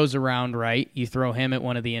Tyro's around right. You throw him at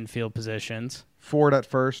one of the infield positions. Ford at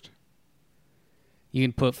first. You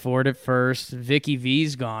can put Ford at first. Vicky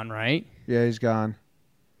V's gone, right? Yeah, he's gone.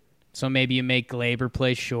 So maybe you make Glaber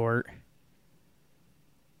play short.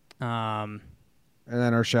 And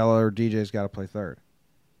then Urshela or DJ's got to play third.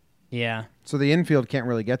 Yeah. So the infield can't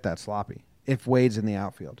really get that sloppy if Wade's in the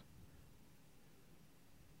outfield.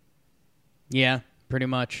 Yeah, pretty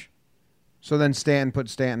much. So then put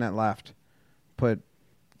Stanton at left.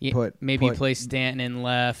 Maybe play Stanton in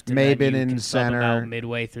left. And Maben then you in can sub him center. out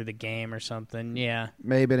midway through the game or something. Yeah.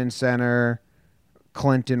 Maben in center.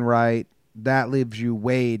 Clinton right. That leaves you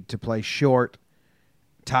Wade to play short.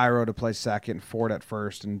 Tyro to play second. Ford at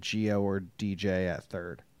first. And Gio or DJ at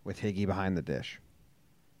third. With Higgy behind the dish.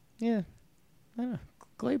 Yeah.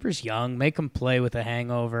 Glaber's young. Make him play with a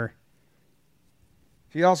hangover.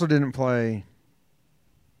 He also didn't play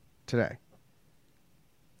today.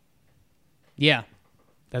 Yeah.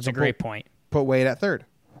 That's a great point. Put Wade at third.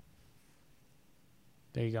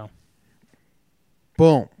 There you go.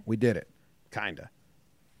 Boom. We did it. Kinda.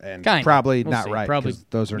 And probably we'll not see. right Probably, because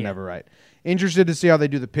those are never right. Interested to see how they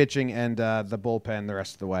do the pitching and the bullpen the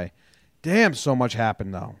rest of the way. Damn, so much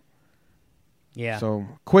happened, though. Yeah. So,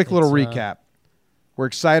 quick little recap. We're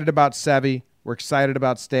excited about Sevy. We're excited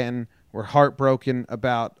about Stanton. We're heartbroken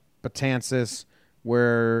about Betances.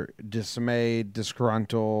 We're dismayed,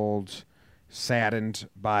 disgruntled, saddened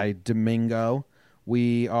by Domingo.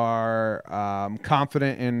 We are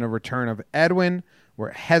confident in the return of Edwin.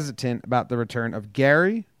 We're hesitant about the return of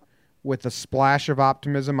Gary, with a splash of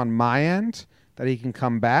optimism on my end that he can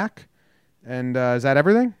come back. And is that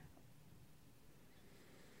everything?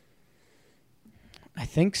 I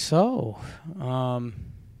think so.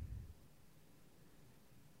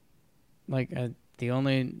 The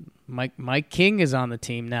only Mike King is on the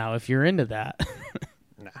team now. If you're into that,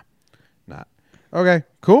 Not. Okay,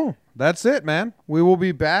 cool. That's it, man. We will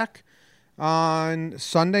be back on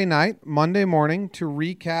Sunday night, Monday morning to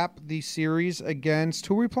recap the series against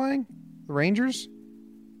who are we playing? The Rangers?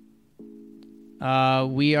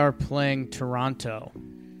 we are playing Toronto.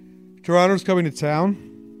 Toronto's coming to town.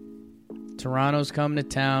 Toronto's coming to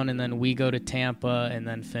town, and then we go to Tampa and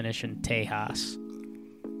then finish in Tejas.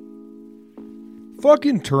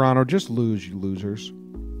 Fucking Toronto, just lose, you losers.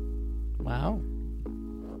 Wow.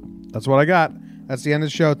 That's what I got. That's the end of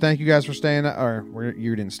the show. Thank you guys for staying up.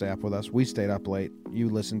 You didn't stay up with us. We stayed up late. You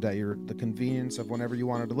listened at the convenience of whenever you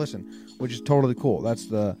wanted to listen, which is totally cool. That's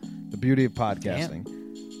the beauty of podcasting.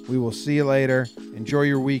 Damn. We will see you later. Enjoy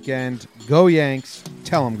your weekend. Go Yanks.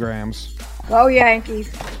 Tell them, Grams. Go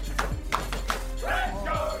Yankees.